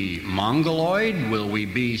be mongoloid? Will we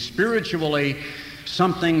be spiritually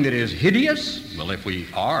something that is hideous? Well, if we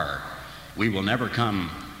are, we will never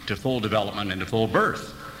come to full development and to full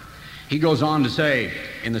birth. He goes on to say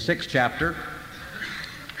in the 6th chapter,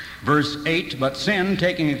 Verse 8, but sin,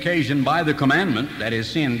 taking occasion by the commandment, that is,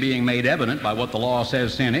 sin being made evident by what the law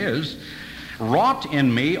says sin is, wrought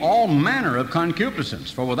in me all manner of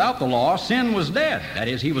concupiscence. For without the law, sin was dead. That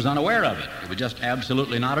is, he was unaware of it. It was just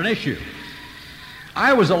absolutely not an issue.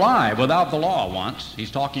 I was alive without the law once.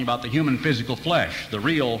 He's talking about the human physical flesh, the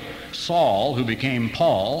real Saul who became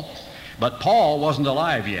Paul. But Paul wasn't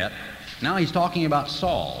alive yet. Now he's talking about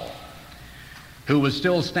Saul, who was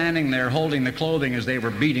still standing there holding the clothing as they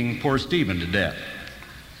were beating poor Stephen to death.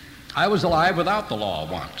 I was alive without the law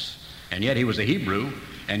once, and yet he was a Hebrew,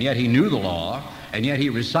 and yet he knew the law, and yet he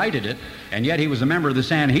recited it, and yet he was a member of the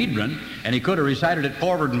Sanhedrin, and he could have recited it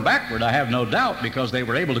forward and backward, I have no doubt, because they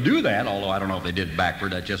were able to do that, although I don't know if they did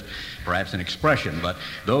backward, that's just perhaps an expression, but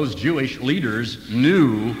those Jewish leaders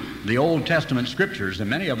knew the Old Testament scriptures, and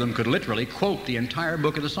many of them could literally quote the entire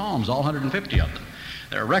book of the Psalms, all 150 of them.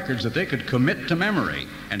 There are records that they could commit to memory,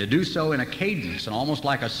 and to do so in a cadence and almost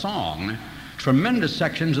like a song, tremendous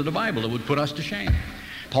sections of the Bible that would put us to shame.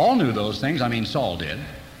 Paul knew those things, Saul did,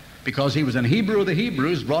 because he was an Hebrew of the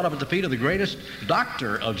Hebrews, brought up at the feet of the greatest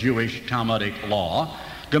doctor of Jewish Talmudic law,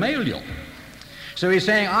 Gamaliel. So he's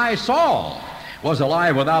saying, I, Saul, was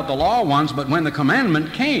alive without the law once, but when the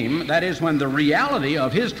commandment came, that is, when the reality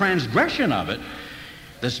of his transgression of it,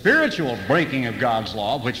 the spiritual breaking of God's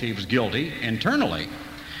law, of which he was guilty internally,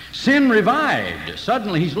 sin revived.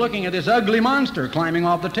 Suddenly he's looking at this ugly monster climbing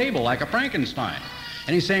off the table like a Frankenstein.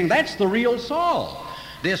 And he's saying, that's the real Saul.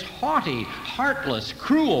 This haughty, heartless,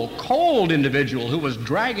 cruel, cold individual who was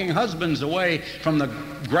dragging husbands away from the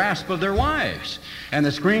grasp of their wives and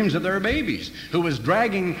the screams of their babies, who was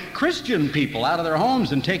dragging Christian people out of their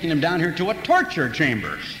homes and taking them down here to a torture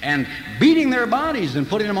chamber and beating their bodies and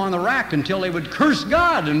putting them on the rack until they would curse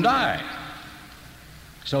God and die.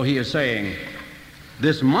 So he is saying,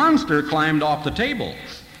 this monster climbed off the table.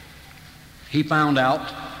 He found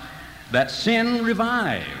out that sin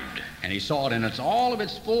revived. And he saw it in all of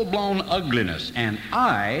its full-blown ugliness. And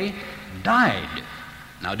I died.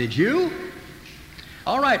 Now, did you?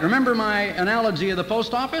 All right, remember my analogy of the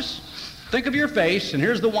post office? Think of your face, and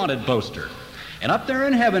here's the wanted poster. And up there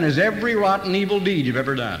in heaven is every rotten evil deed you've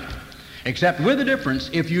ever done. Except with a difference,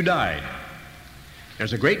 if you died.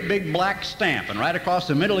 There's a great big black stamp, and right across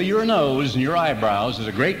the middle of your nose and your eyebrows is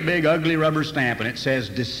a great big ugly rubber stamp, and it says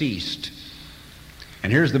deceased.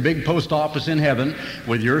 And here's the big post office in heaven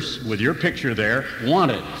with your picture there,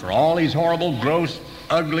 wanted for all these horrible, gross,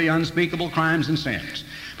 ugly, unspeakable crimes and sins.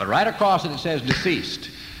 But right across it, it says deceased.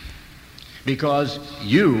 Because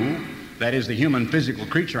you, that is the human physical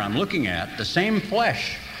creature I'm looking at, the same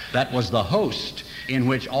flesh that was the host in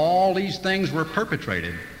which all these things were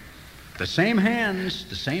perpetrated, the same hands,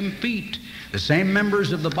 the same feet, the same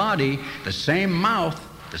members of the body, the same mouth,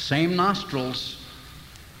 the same nostrils,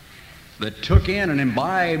 that took in and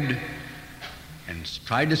imbibed and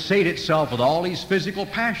tried to sate itself with all these physical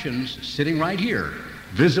passions sitting right here,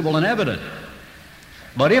 visible and evident.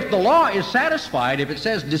 But if the law is satisfied, if it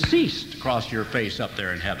says deceased across your face up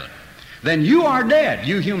there in heaven, then you are dead,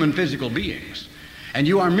 you human physical beings, and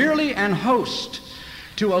you are merely an host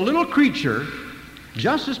to a little creature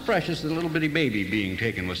just as precious as a little bitty baby being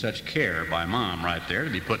taken with such care by mom right there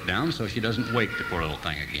to be put down so she doesn't wake the poor little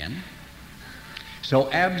thing again. So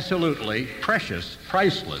absolutely precious,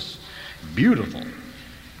 priceless, beautiful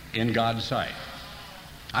in God's sight.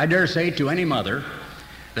 I dare say to any mother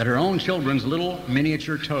that her own children's little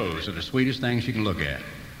miniature toes are the sweetest things she can look at.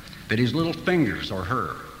 That his little fingers or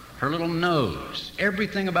her little nose,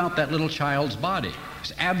 everything about that little child's body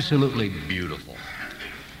is absolutely beautiful.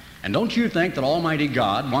 And don't you think that Almighty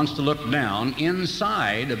God wants to look down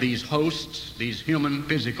inside of these hosts, these human,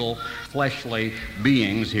 physical, fleshly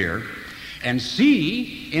beings here, and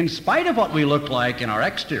see, in spite of what we look like in our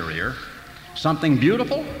exterior, something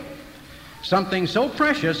beautiful, something so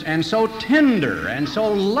precious and so tender and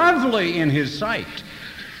so lovely in his sight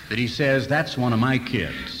that he says, that's one of my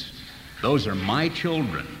kids. Those are my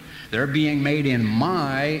children. They're being made in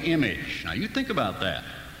my image. Now you think about that.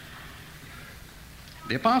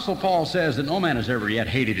 The Apostle Paul says that no man has ever yet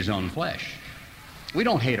hated his own flesh. We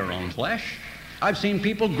don't hate our own flesh. I've seen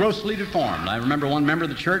people grossly deformed. I remember one member of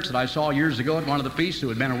the church that I saw years ago at one of the feasts who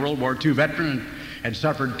had been a World War II veteran and had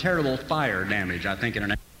suffered terrible fire damage, I think in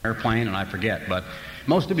an airplane, and I forget, but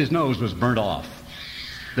most of his nose was burnt off.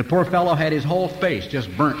 The poor fellow had his whole face just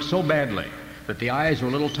burnt so badly that the eyes were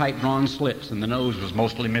little tight drawn slits and the nose was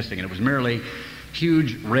mostly missing, and it was merely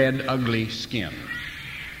huge, red, ugly skin.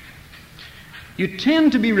 You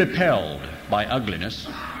tend to be repelled by ugliness.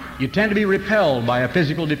 You tend to be repelled by a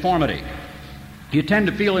physical deformity. You tend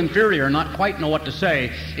to feel inferior and not quite know what to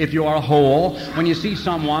say if you are whole when you see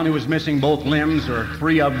someone who is missing both limbs or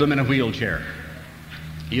 3 of them in a wheelchair.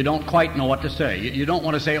 You don't quite know what to say. You don't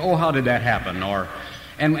want to say, oh, how did that happen?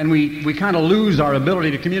 And we kind of lose our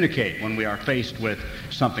ability to communicate when we are faced with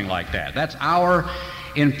something like that. That's our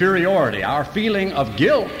inferiority, our feeling of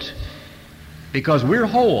guilt because we're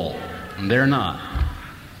whole and they're not.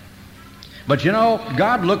 But you know,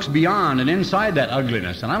 God looks beyond and inside that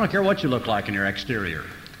ugliness, and I don't care what you look like in your exterior.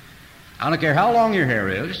 I don't care how long your hair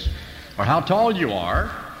is, or how tall you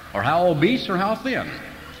are, or how obese or how thin,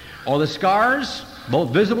 or the scars,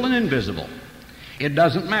 both visible and invisible. It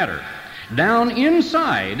doesn't matter. Down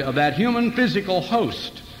inside of that human physical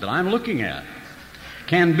host that I'm looking at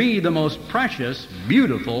can be the most precious,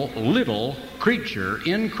 beautiful, little creature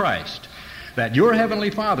in Christ that your Heavenly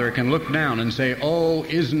Father can look down and say, oh,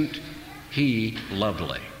 isn't He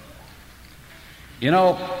lovely? You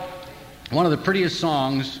know, one of the prettiest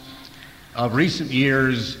songs of recent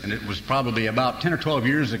years, and it was probably about 10 or 12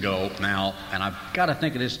 years ago now, and I've got to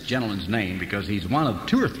think of this gentleman's name because he's one of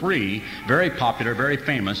 2 or 3 very popular, very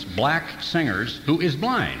famous black singers who is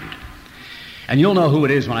blind. And you'll know who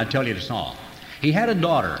it is when I tell you the song. He had a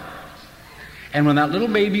daughter, and when that little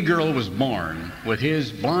baby girl was born, with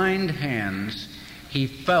his blind hands, he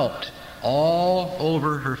felt all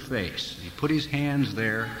over her face. He put his hands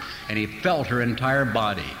there, and he felt her entire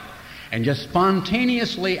body. And just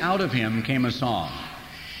spontaneously out of him came a song.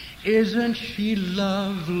 Isn't she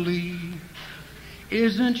lovely?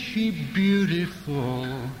 Isn't she beautiful?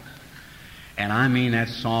 And I mean, that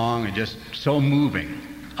song is just so moving.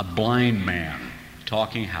 A blind man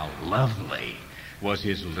talking how lovely was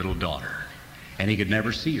his little daughter. And he could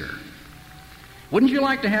never see her. Wouldn't you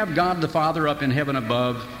like to have God the Father up in heaven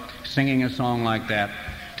above singing a song like that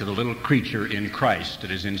to the little creature in Christ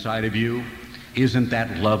that is inside of you? Isn't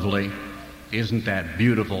that lovely? Isn't that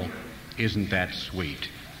beautiful? Isn't that sweet?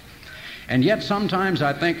 And yet sometimes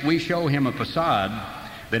I think we show him a facade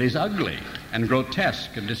that is ugly and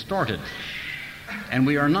grotesque and distorted. And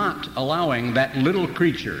we are not allowing that little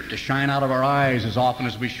creature to shine out of our eyes as often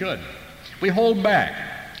as we should. We hold back.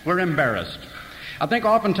 We're embarrassed. I think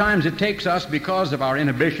oftentimes it takes us, because of our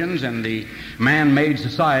inhibitions and the man-made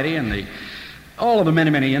society and all of the many,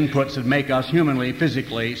 many inputs that make us humanly,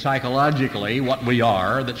 physically, psychologically what we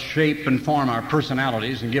are, that shape and form our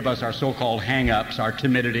personalities and give us our so-called hang-ups, our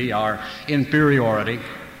timidity, our inferiority.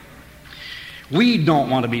 We don't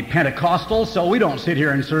want to be Pentecostal, so we don't sit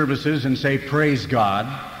here in services and say, praise God.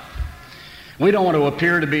 We don't want to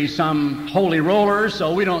appear to be some holy roller,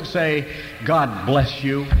 so we don't say, God bless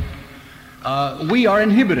you. We are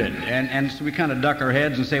inhibited, and so we kind of duck our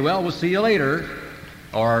heads and say, well, we'll see you later,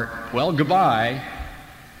 or, well, goodbye.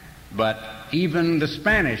 But even the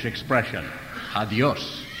Spanish expression,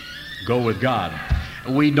 adios, go with God,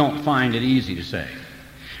 we don't find it easy to say.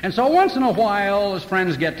 And so once in a while, as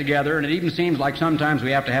friends get together, and it even seems like sometimes we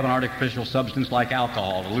have to have an artificial substance like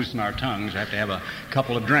alcohol to loosen our tongues. We have to have a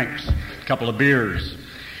couple of drinks, a couple of beers.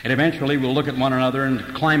 And eventually we'll look at one another and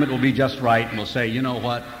the climate will be just right, and we'll say, you know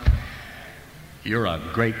what? You're a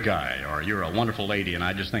great guy, or you're a wonderful lady, and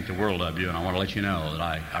I just think the world of you, and I want to let you know that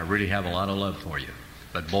I really have a lot of love for you.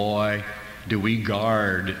 But boy, do we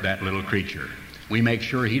guard that little creature. We make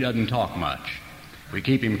sure he doesn't talk much. We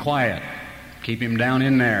keep him quiet, keep him down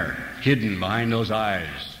in there, hidden behind those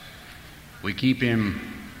eyes. We keep him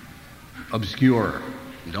obscure.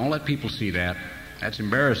 Don't let people see that. That's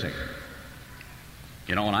embarrassing.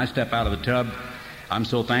 You know, when I step out of the tub, I'm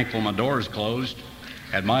so thankful my door is closed.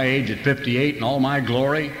 At my age, at 58, in all my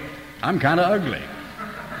glory, I'm kind of ugly.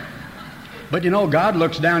 But you know, God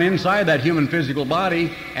looks down inside that human physical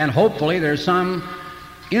body, and hopefully there's some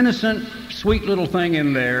innocent, sweet little thing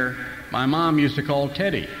in there my mom used to call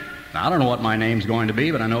Teddy. Now, I don't know what my name's going to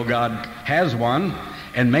be, but I know God has one,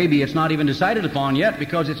 and maybe it's not even decided upon yet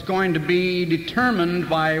because it's going to be determined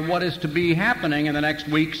by what is to be happening in the next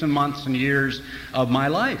weeks and months and years of my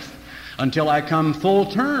life until I come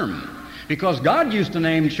full term. Because God used to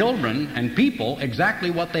name children and people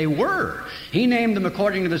exactly what they were. He named them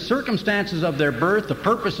according to the circumstances of their birth, the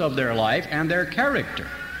purpose of their life, and their character.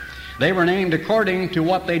 They were named according to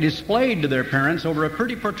what they displayed to their parents over a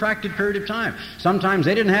pretty protracted period of time. Sometimes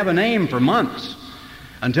they didn't have a name for months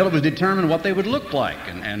until it was determined what they would look like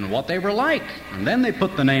and what they were like. And then they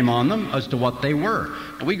put the name on them as to what they were.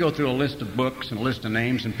 And we go through a list of books and a list of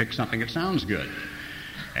names and pick something that sounds good.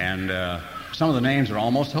 And some of the names are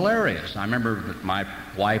almost hilarious. I remember that my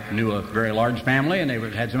wife knew a very large family, and they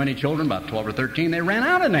had so many children, about 12 or 13, they ran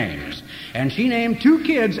out of names. And she named 2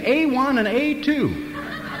 kids A1 and A2.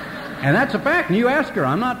 And that's a fact, and you ask her.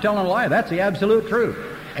 I'm not telling a lie. That's the absolute truth.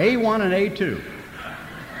 A1 and A2.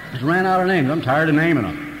 Just ran out of names. I'm tired of naming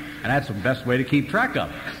them. And that's the best way to keep track of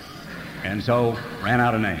them. And so, ran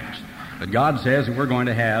out of names. But God says that we're going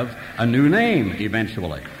to have a new name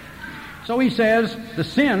eventually. So he says, the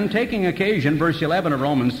sin taking occasion, verse 11 of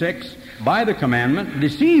Romans 6, by the commandment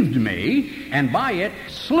deceived me, and by it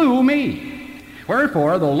slew me.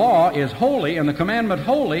 Wherefore the law is holy, and the commandment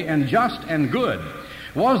holy, and just, and good.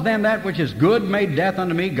 Was then that which is good made death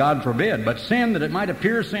unto me? God forbid. But sin, that it might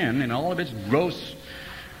appear sin in all of its gross,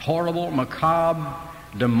 horrible, macabre,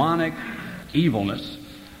 demonic evilness,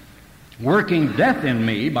 working death in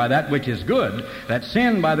me by that which is good, that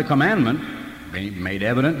sin by the commandment, being made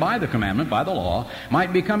evident by the commandment, by the law,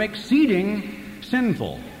 might become exceeding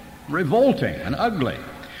sinful, revolting, and ugly.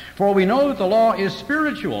 For we know that the law is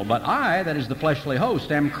spiritual, but I, that is the fleshly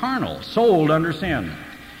host, am carnal, sold under sin.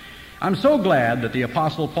 I'm so glad that the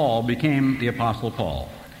Apostle Paul became the Apostle Paul,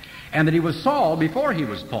 and that he was Saul before he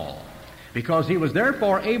was Paul, because he was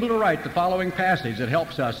therefore able to write the following passage that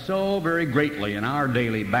helps us so very greatly in our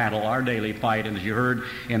daily battle, our daily fight, and as you heard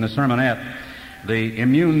in the sermonette, the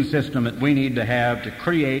immune system that we need to have to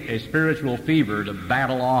create a spiritual fever to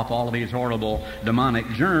battle off all of these horrible demonic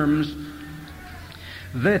germs.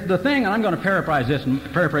 The thing, and I'm going to paraphrase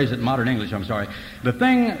it in modern English, I'm sorry. The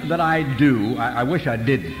thing that I do, I wish I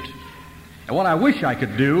didn't. And what I wish I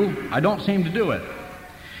could do, I don't seem to do it.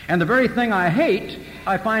 And the very thing I hate,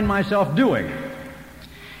 I find myself doing.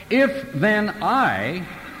 If then I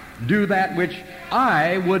do that which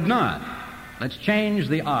I would not. Let's change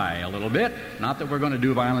the I a little bit. Not that we're going to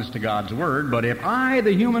do violence to God's Word, but if I,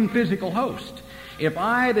 the human physical host, if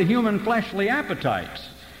I, the human fleshly appetites,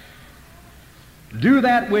 do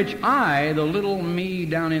that which I, the little me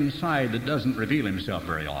down inside that doesn't reveal himself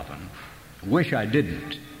very often, wish I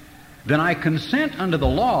didn't, then I consent unto the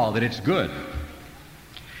law that it's good.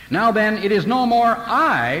 Now then, it is no more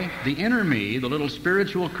I, the inner me, the little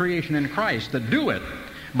spiritual creation in Christ, that do it,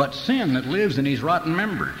 but sin that lives in these rotten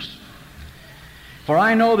members. For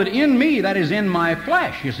I know that in me, that is in my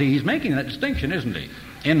flesh, you see, he's making that distinction, isn't he?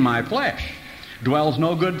 In my flesh dwells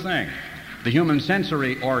no good thing. The human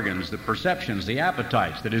sensory organs, the perceptions, the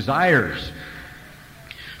appetites, the desires.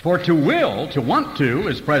 For to will, to want to,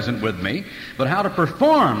 is present with me, but how to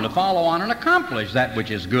perform, to follow on and accomplish that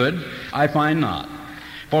which is good, I find not.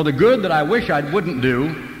 For the good that I wish I wouldn't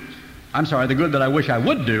do, the good that I wish I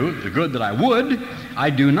would do, the good that I would, I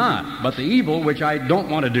do not. But the evil which I don't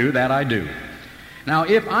want to do, that I do. Now,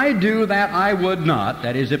 if I do that I would not,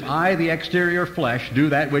 that is, if I, the exterior flesh, do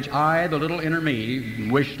that which I, the little inner me,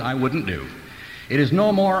 wished I wouldn't do, it is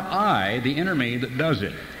no more I, the inner me, that does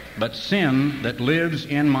it, but sin that lives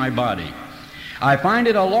in my body. I find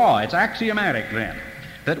it a law, it's axiomatic then,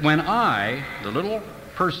 that when I, the little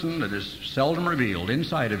person that is seldom revealed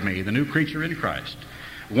inside of me, the new creature in Christ,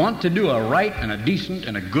 want to do a right and a decent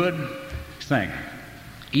and a good thing,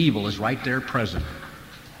 evil is right there present.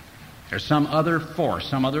 There's some other force,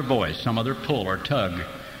 some other voice, some other pull or tug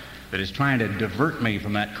that is trying to divert me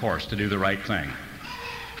from that course to do the right thing.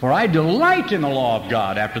 For I delight in the law of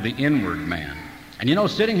God after the inward man. And you know,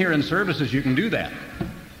 sitting here in services, you can do that.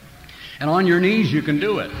 And on your knees, you can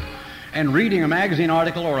do it. And reading a magazine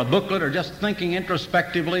article or a booklet or just thinking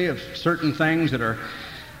introspectively of certain things that are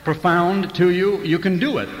profound to you, you can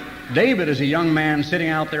do it. David, as a young man sitting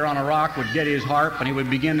out there on a rock, would get his harp and he would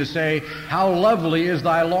begin to say, "How lovely is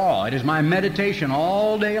thy law. It is my meditation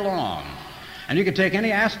all day long." And you could take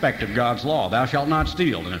any aspect of God's law. Thou shalt not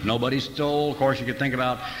steal. And if nobody stole, of course, you could think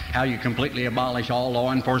about how you completely abolish all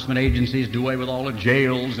law enforcement agencies, do away with all the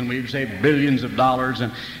jails, and we'd save billions of dollars.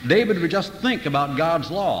 And David would just think about God's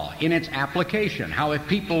law in its application, how if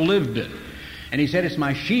people lived it. And he said, "It's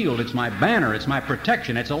my shield, it's my banner, it's my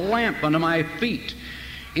protection, it's a lamp under my feet.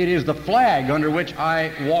 It is the flag under which I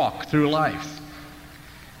walk through life."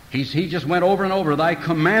 He just went over and over, "Thy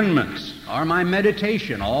commandments are my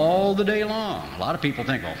meditation all the day long." A lot of people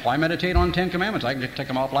think, well, why meditate on 10 commandments? I can just take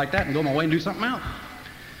them off like that and go my way and do something else.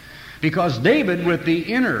 Because David, with the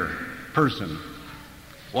inner person,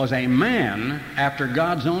 was a man after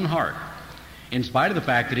God's own heart, in spite of the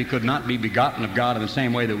fact that he could not be begotten of God in the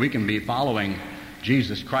same way that we can be following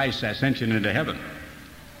Jesus Christ's ascension into heaven.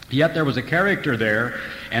 Yet there was a character there,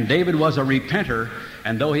 and David was a repenter,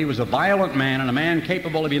 and though he was a violent man and a man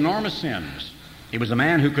capable of enormous sins, he was a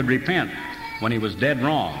man who could repent when he was dead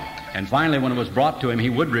wrong. And finally, when it was brought to him, he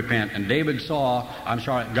would repent. And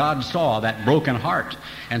God saw that broken heart.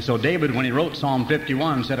 And so David, when he wrote Psalm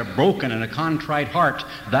 51, said, "A broken and a contrite heart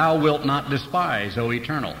thou wilt not despise, O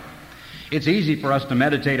Eternal." It's easy for us to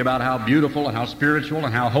meditate about how beautiful and how spiritual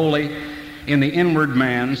and how holy in the inward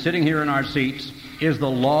man, sitting here in our seats, is the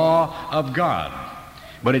law of God.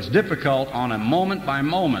 But it's difficult on a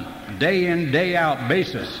moment-by-moment, day-in, day-out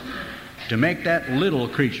basis to make that little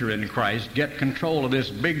creature in Christ get control of this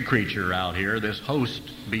big creature out here, this host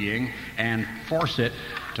being, and force it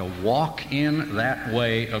to walk in that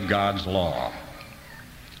way of God's law.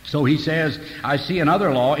 So he says, I see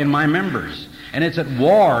another law in my members, and it's at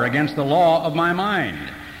war against the law of my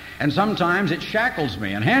mind. And sometimes it shackles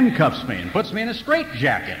me and handcuffs me and puts me in a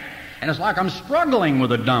straitjacket. And it's like I'm struggling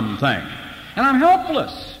with a dumb thing. And I'm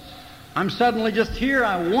helpless. I'm suddenly just here.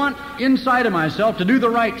 I want inside of myself to do the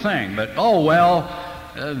right thing. But,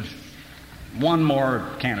 one more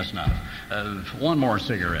can of snuff, one more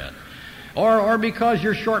cigarette. Or because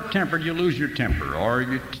you're short-tempered, you lose your temper. Or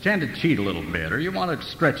you tend to cheat a little bit. Or you want to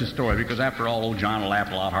stretch a story because, after all, old John will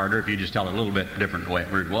laugh a lot harder if you just tell it a little bit different way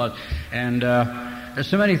it was. And there's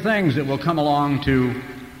so many things that will come along to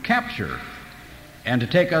capture and to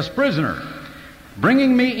take us prisoner,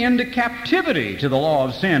 bringing me into captivity to the law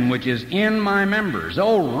of sin which is in my members.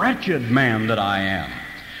 Oh, wretched man that I am!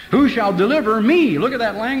 Who shall deliver me? Look at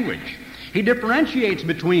that language. He differentiates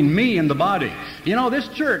between me and the body. You know, this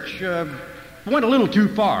church went a little too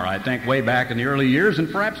far, I think, way back in the early years, and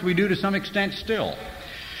perhaps we do to some extent still,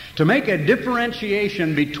 to make a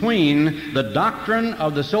differentiation between the doctrine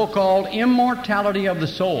of the so-called immortality of the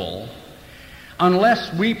soul,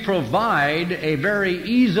 unless we provide a very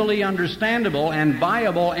easily understandable and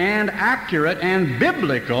viable and accurate and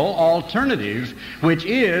biblical alternative, which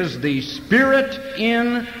is the spirit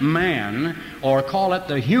in man, or call it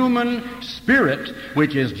the human spirit,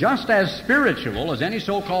 which is just as spiritual as any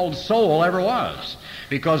so-called soul ever was.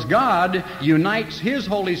 Because God unites His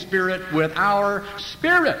Holy Spirit with our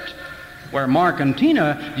spirit. Where Mark and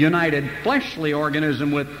Tina united fleshly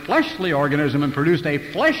organism with fleshly organism and produced a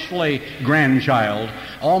fleshly grandchild,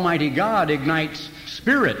 Almighty God unites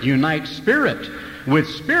spirit with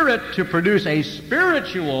spirit to produce a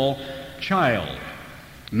spiritual child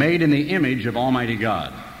made in the image of Almighty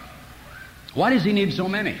God. Why does He need so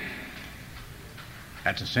many?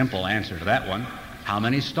 That's a simple answer to that one. How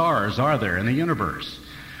many stars are there in the universe?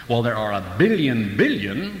 Well, there are 1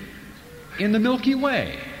 billion in the Milky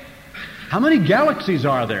Way. How many galaxies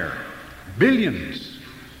are there? Billions.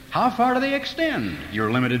 How far do they extend? Your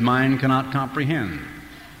limited mind cannot comprehend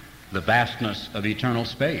the vastness of eternal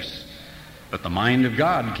space, but the mind of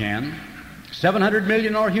God can. 700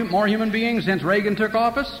 million or more human beings since Reagan took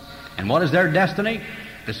office, and what is their destiny?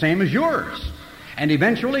 The same as yours. And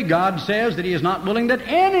eventually God says that He is not willing that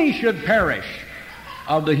any should perish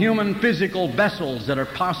of the human physical vessels that are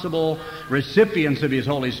possible recipients of His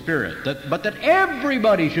Holy Spirit, but that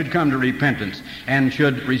everybody should come to repentance and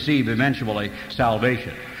should receive eventually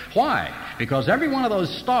salvation. Why? Because every one of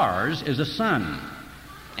those stars is a sun,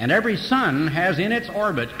 and every sun has in its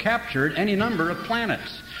orbit captured any number of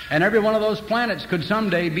planets, and every one of those planets could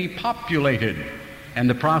someday be populated, and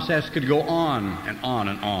the process could go on and on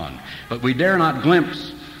and on. But we dare not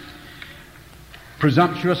glimpse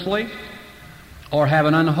presumptuously or have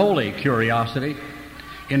an unholy curiosity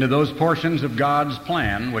into those portions of God's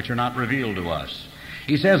plan which are not revealed to us.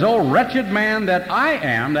 He says, "O wretched man that I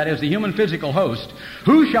am," that is the human physical host,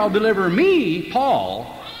 "who shall deliver me,"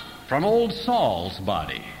 Paul, "from old Saul's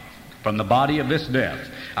body, from the body of this death?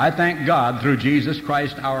 I thank God through Jesus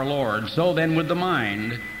Christ our Lord. So then with the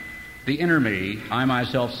mind, the inner me, I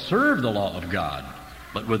myself serve the law of God,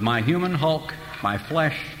 but with my human hulk, my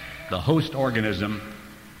flesh, the host organism,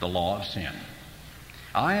 the law of sin."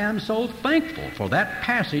 I am so thankful for that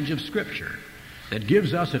passage of Scripture that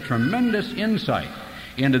gives us a tremendous insight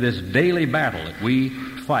into this daily battle that we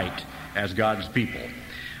fight as God's people.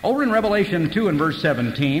 Over in Revelation 2 and verse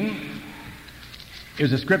 17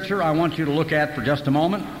 is a Scripture I want you to look at for just a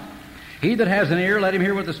moment. "He that has an ear, let him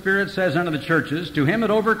hear what the Spirit says unto the churches. To him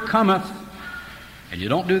that overcometh," and you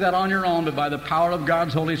don't do that on your own, but by the power of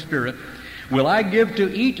God's Holy Spirit, "will I give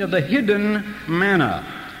to eat of the hidden manna."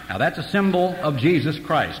 Now that's a symbol of Jesus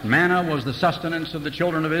Christ. Manna was the sustenance of the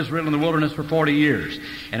children of Israel in the wilderness for 40 years,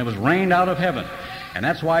 and it was rained out of heaven. And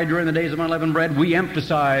that's why during the days of unleavened bread we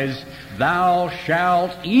emphasize, "Thou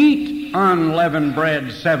shalt eat unleavened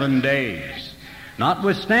bread 7 days."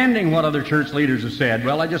 Notwithstanding what other church leaders have said,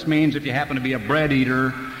 well, that just means if you happen to be a bread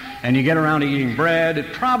eater and you get around to eating bread,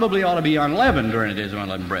 it probably ought to be unleavened during the days of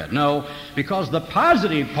unleavened bread. No, because the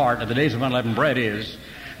positive part of the days of unleavened bread is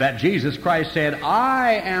that Jesus Christ said,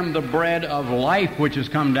 "I am the bread of life which has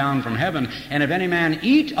come down from heaven, and if any man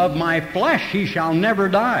eat of my flesh, he shall never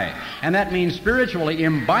die." And that means spiritually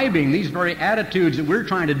imbibing these very attitudes that we're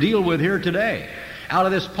trying to deal with here today, out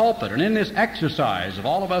of this pulpit and in this exercise of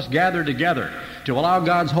all of us gathered together to allow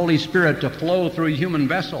God's Holy Spirit to flow through a human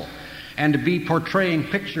vessel and to be portraying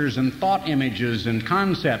pictures and thought images and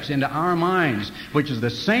concepts into our minds, which is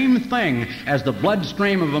the same thing as the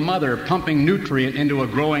bloodstream of a mother pumping nutrient into a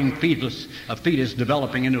growing fetus, a fetus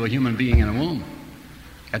developing into a human being in a womb.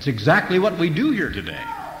 That's exactly what we do here today.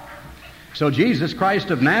 So Jesus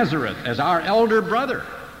Christ of Nazareth, as our elder brother,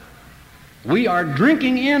 we are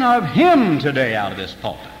drinking in of Him today out of this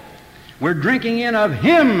pulpit. We're drinking in of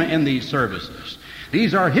Him in these services.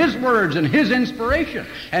 These are His words and His inspiration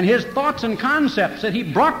and His thoughts and concepts that He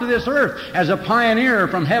brought to this earth as a pioneer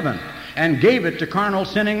from heaven and gave it to carnal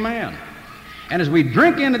sinning man. And as we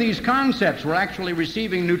drink into these concepts, we're actually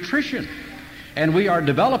receiving nutrition, and we are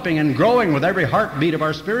developing and growing with every heartbeat of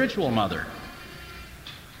our spiritual mother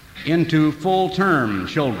into full-term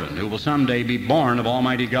children who will someday be born of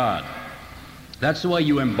Almighty God. That's the way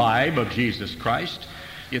you imbibe of Jesus Christ.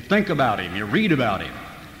 You think about Him, you read about Him.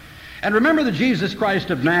 And remember that Jesus Christ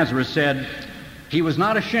of Nazareth said He was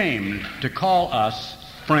not ashamed to call us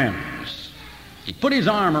friends. He put His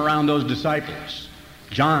arm around those disciples.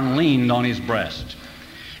 John leaned on His breast.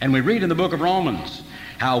 And we read in the book of Romans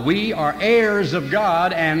how we are heirs of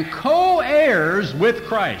God and co-heirs with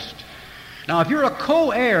Christ. Now, if you're a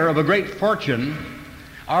co-heir of a great fortune,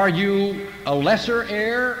 are you a lesser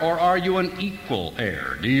heir or are you an equal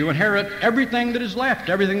heir? Do you inherit everything that is left,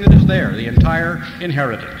 everything that is there, the entire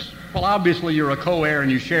inheritance? Well, obviously you're a co-heir and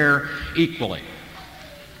you share equally.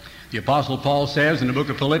 The Apostle Paul says in the book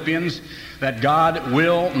of Philippians that God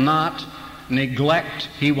will not neglect,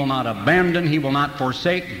 He will not abandon, He will not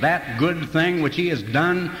forsake that good thing which He has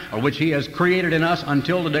done or which He has created in us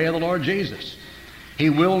until the day of the Lord Jesus. He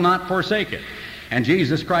will not forsake it. And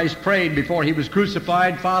Jesus Christ prayed before He was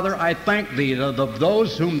crucified, Father, I thank Thee that of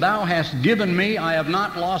those whom Thou hast given me, I have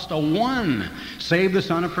not lost a one, save the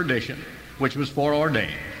son of perdition, which was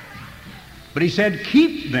foreordained. But He said,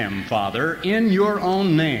 keep them, Father, in Your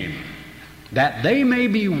own name, that they may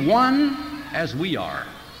be one as we are.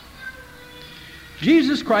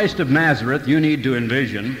 Jesus Christ of Nazareth, you need to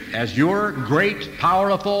envision as your great,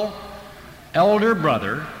 powerful elder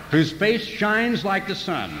brother whose face shines like the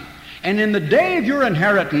sun. And in the day of your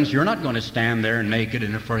inheritance, you're not going to stand there naked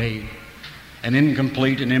and afraid and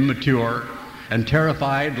incomplete and immature and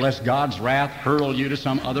terrified lest God's wrath hurl you to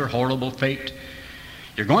some other horrible fate.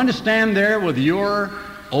 You're going to stand there with your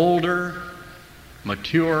older,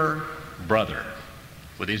 mature brother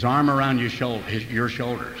with his arm around your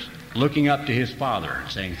shoulders, looking up to his father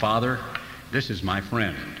and saying, Father, this is my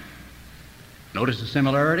friend. Notice the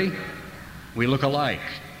similarity? We look alike.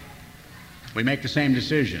 We make the same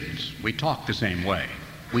decisions. We talk the same way.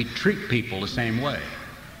 We treat people the same way.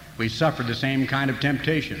 We suffer the same kind of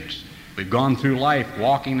temptations. We've gone through life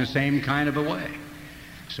walking the same kind of a way.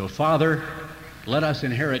 So, Father, let us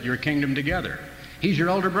inherit Your kingdom together. He's your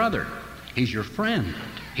elder brother. He's your friend.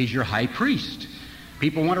 He's your high priest.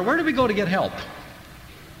 People wonder, where do we go to get help?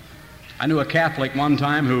 I knew a Catholic one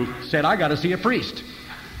time who said, I got to see a priest.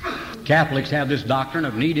 Catholics have this doctrine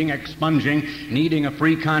of needing expunging, needing a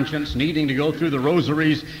free conscience, needing to go through the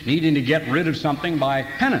rosaries, needing to get rid of something by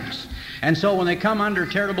penance. And so when they come under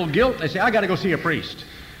terrible guilt, they say, I got to go see a priest.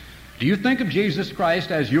 Do you think of Jesus Christ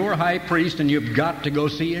as your high priest and you've got to go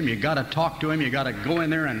see Him, you've got to talk to Him, you've got to go in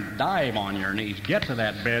there and dive on your knees, get to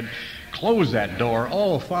that bed, close that door,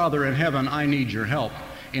 oh, Father in heaven, I need Your help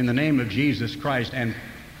in the name of Jesus Christ, and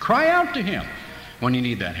cry out to Him when you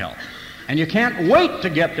need that help. And you can't wait to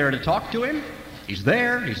get there to talk to Him. He's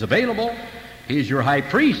there, He's available, He's your high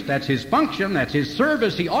priest, that's His function, that's His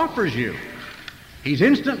service He offers you. He's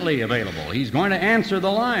instantly available. He's going to answer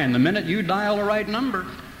the line the minute you dial the right number.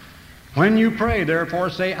 When you pray, therefore,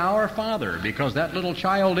 say, Our Father, because that little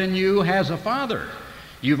child in you has a father.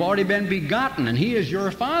 You've already been begotten, and He is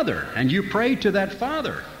your Father, and you pray to that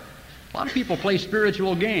Father. A lot of people play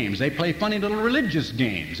spiritual games. They play funny little religious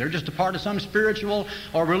games. They're just a part of some spiritual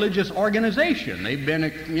or religious organization. They've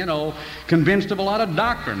been, convinced of a lot of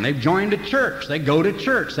doctrine. They've joined a church. They go to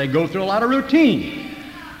church. They go through a lot of routine.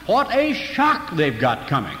 What a shock they've got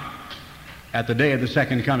coming at the day of the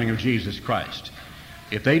second coming of Jesus Christ.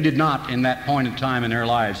 If they did not, in that point in time in their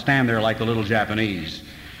lives, stand there like the little Japanese,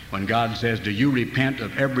 when God says, do you repent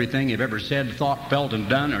of everything you've ever said, thought, felt, and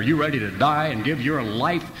done? Are you ready to die and give your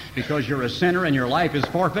life because you're a sinner and your life is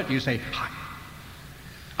forfeit? You say, hi.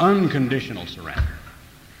 Unconditional surrender.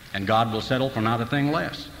 And God will settle for not a thing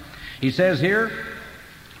less. He says here,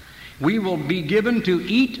 we will be given to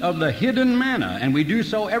eat of the hidden manna, and we do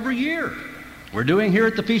so every year. We're doing here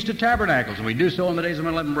at the Feast of Tabernacles, and we do so in the days of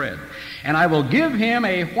unleavened bread. And I will give him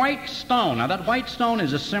a white stone. Now, that white stone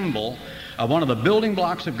is a symbol one of the building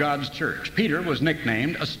blocks of God's church. Peter was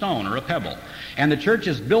nicknamed a stone or a pebble. And the church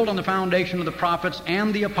is built on the foundation of the prophets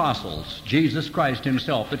and the apostles, Jesus Christ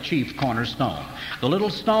himself, the chief cornerstone. The little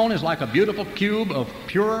stone is like a beautiful cube of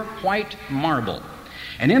pure white marble.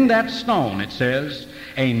 And in that stone, it says,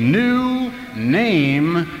 a new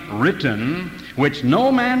name written, which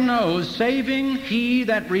no man knows, saving he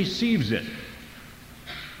that receives it.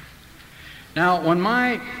 Now, when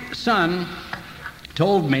my son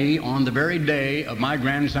told me on the very day of my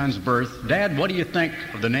grandson's birth, Dad, what do you think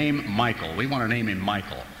of the name Michael? We want to name him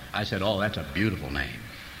Michael. I said, oh, that's a beautiful name.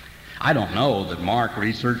 I don't know that Mark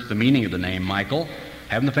researched the meaning of the name Michael.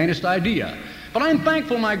 Haven't the faintest idea. But I'm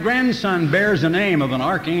thankful my grandson bears the name of an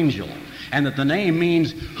archangel, and that the name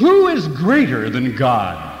means, who is greater than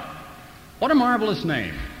God? What a marvelous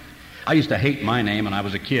name. I used to hate my name when I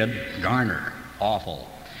was a kid, Garner. Awful.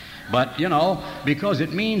 But, because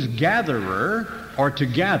it means gatherer or to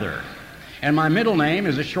gather. And my middle name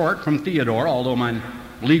is a short from Theodore, although my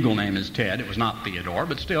legal name is Ted. It was not Theodore,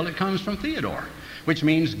 but still it comes from Theodore, which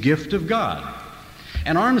means gift of God.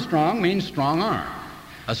 And Armstrong means strong arm.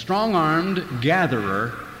 A strong-armed gatherer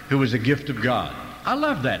who is a gift of God. I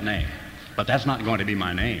love that name, but that's not going to be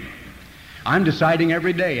my name. I'm deciding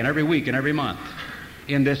every day and every week and every month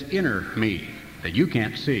in this inner me that you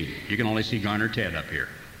can't see. You can only see Garner Ted up here.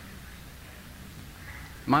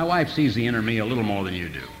 My wife sees the inner me a little more than you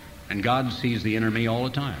do, and God sees the inner me all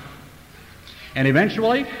the time. And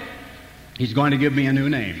eventually, he's going to give me a new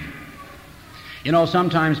name.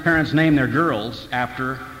 Sometimes parents name their girls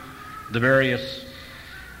after the various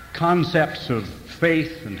concepts of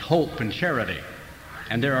faith and hope and charity.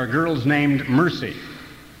 And there are girls named Mercy.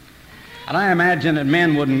 And I imagine that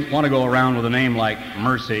men wouldn't want to go around with a name like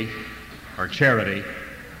Mercy or Charity.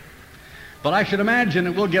 But I should imagine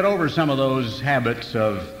that we'll get over some of those habits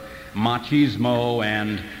of machismo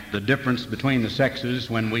and the difference between the sexes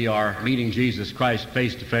when we are meeting Jesus Christ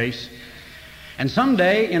face to face. And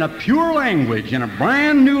someday, in a pure language, in a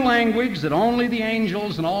brand new language that only the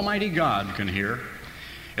angels and Almighty God can hear,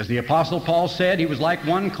 as the Apostle Paul said, he was like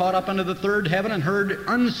one caught up into the third heaven and heard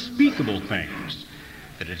unspeakable things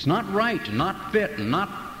that it's not right, not fit, and not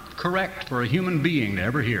correct for a human being to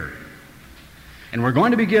ever hear. And we're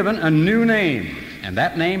going to be given a new name, and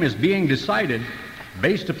that name is being decided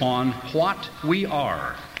based upon what we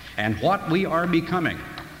are and what we are becoming.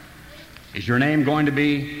 Is your name going to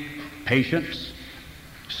be patience,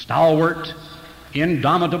 stalwart,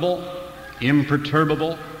 indomitable,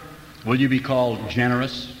 imperturbable? Will you be called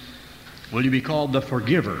generous? Will you be called the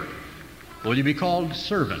forgiver? Will you be called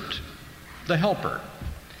servant, the helper,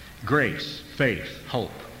 grace, faith,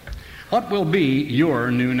 hope? What will be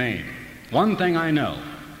your new name? One thing I know.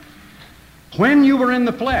 When you were in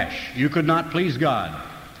the flesh, you could not please God.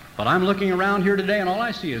 But I'm looking around here today and all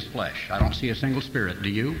I see is flesh. I don't see a single spirit. Do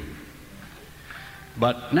you?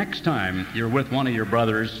 But next time you're with one of your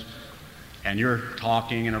brothers and you're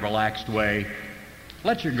talking in a relaxed way,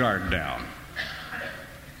 let your guard down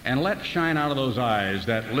and let shine out of those eyes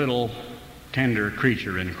that little tender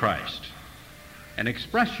creature in Christ, and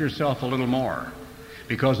express yourself a little more,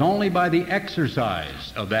 because only by the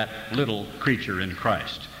exercise of that little creature in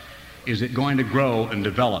Christ is it going to grow and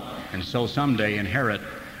develop, and so someday inherit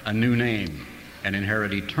a new name and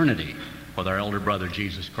inherit eternity with our elder brother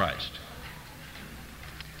Jesus Christ.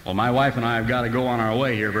 Well, my wife and I have got to go on our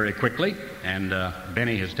way here very quickly, and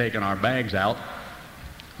Benny has taken our bags out.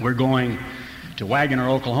 We're going to Wagoner,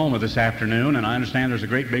 Oklahoma this afternoon, and I understand there's a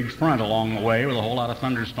great big front along the way with a whole lot of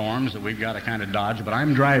thunderstorms that we've got to kind of dodge, but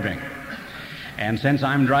I'm driving. And since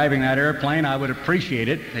I'm driving that airplane, I would appreciate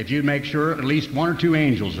it if you'd make sure at least one or two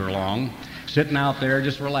angels are along, sitting out there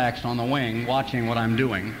just relaxed on the wing, watching what I'm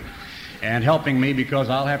doing, and helping me, because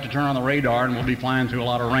I'll have to turn on the radar and we'll be flying through a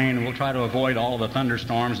lot of rain, and we'll try to avoid all the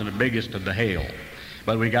thunderstorms and the biggest of the hail.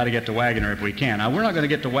 But we got to get to Wagoner if we can. Now, we're not going to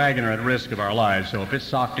get to Wagoner at risk of our lives, so if it's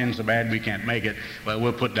socked in so bad we can't make it, well,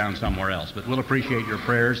 we'll put down somewhere else. But we'll appreciate your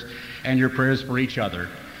prayers, and your prayers for each other,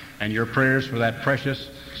 and your prayers for that precious,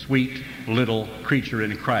 sweet little creature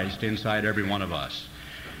in Christ inside every one of us.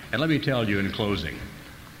 And let me tell you in closing,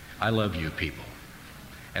 I love you people.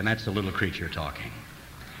 And that's the little creature talking.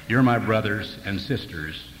 You're my brothers and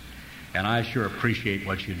sisters, and I sure appreciate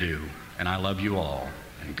what you do. And I love you all,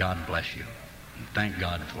 and God bless you. Thank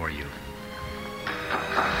God for you.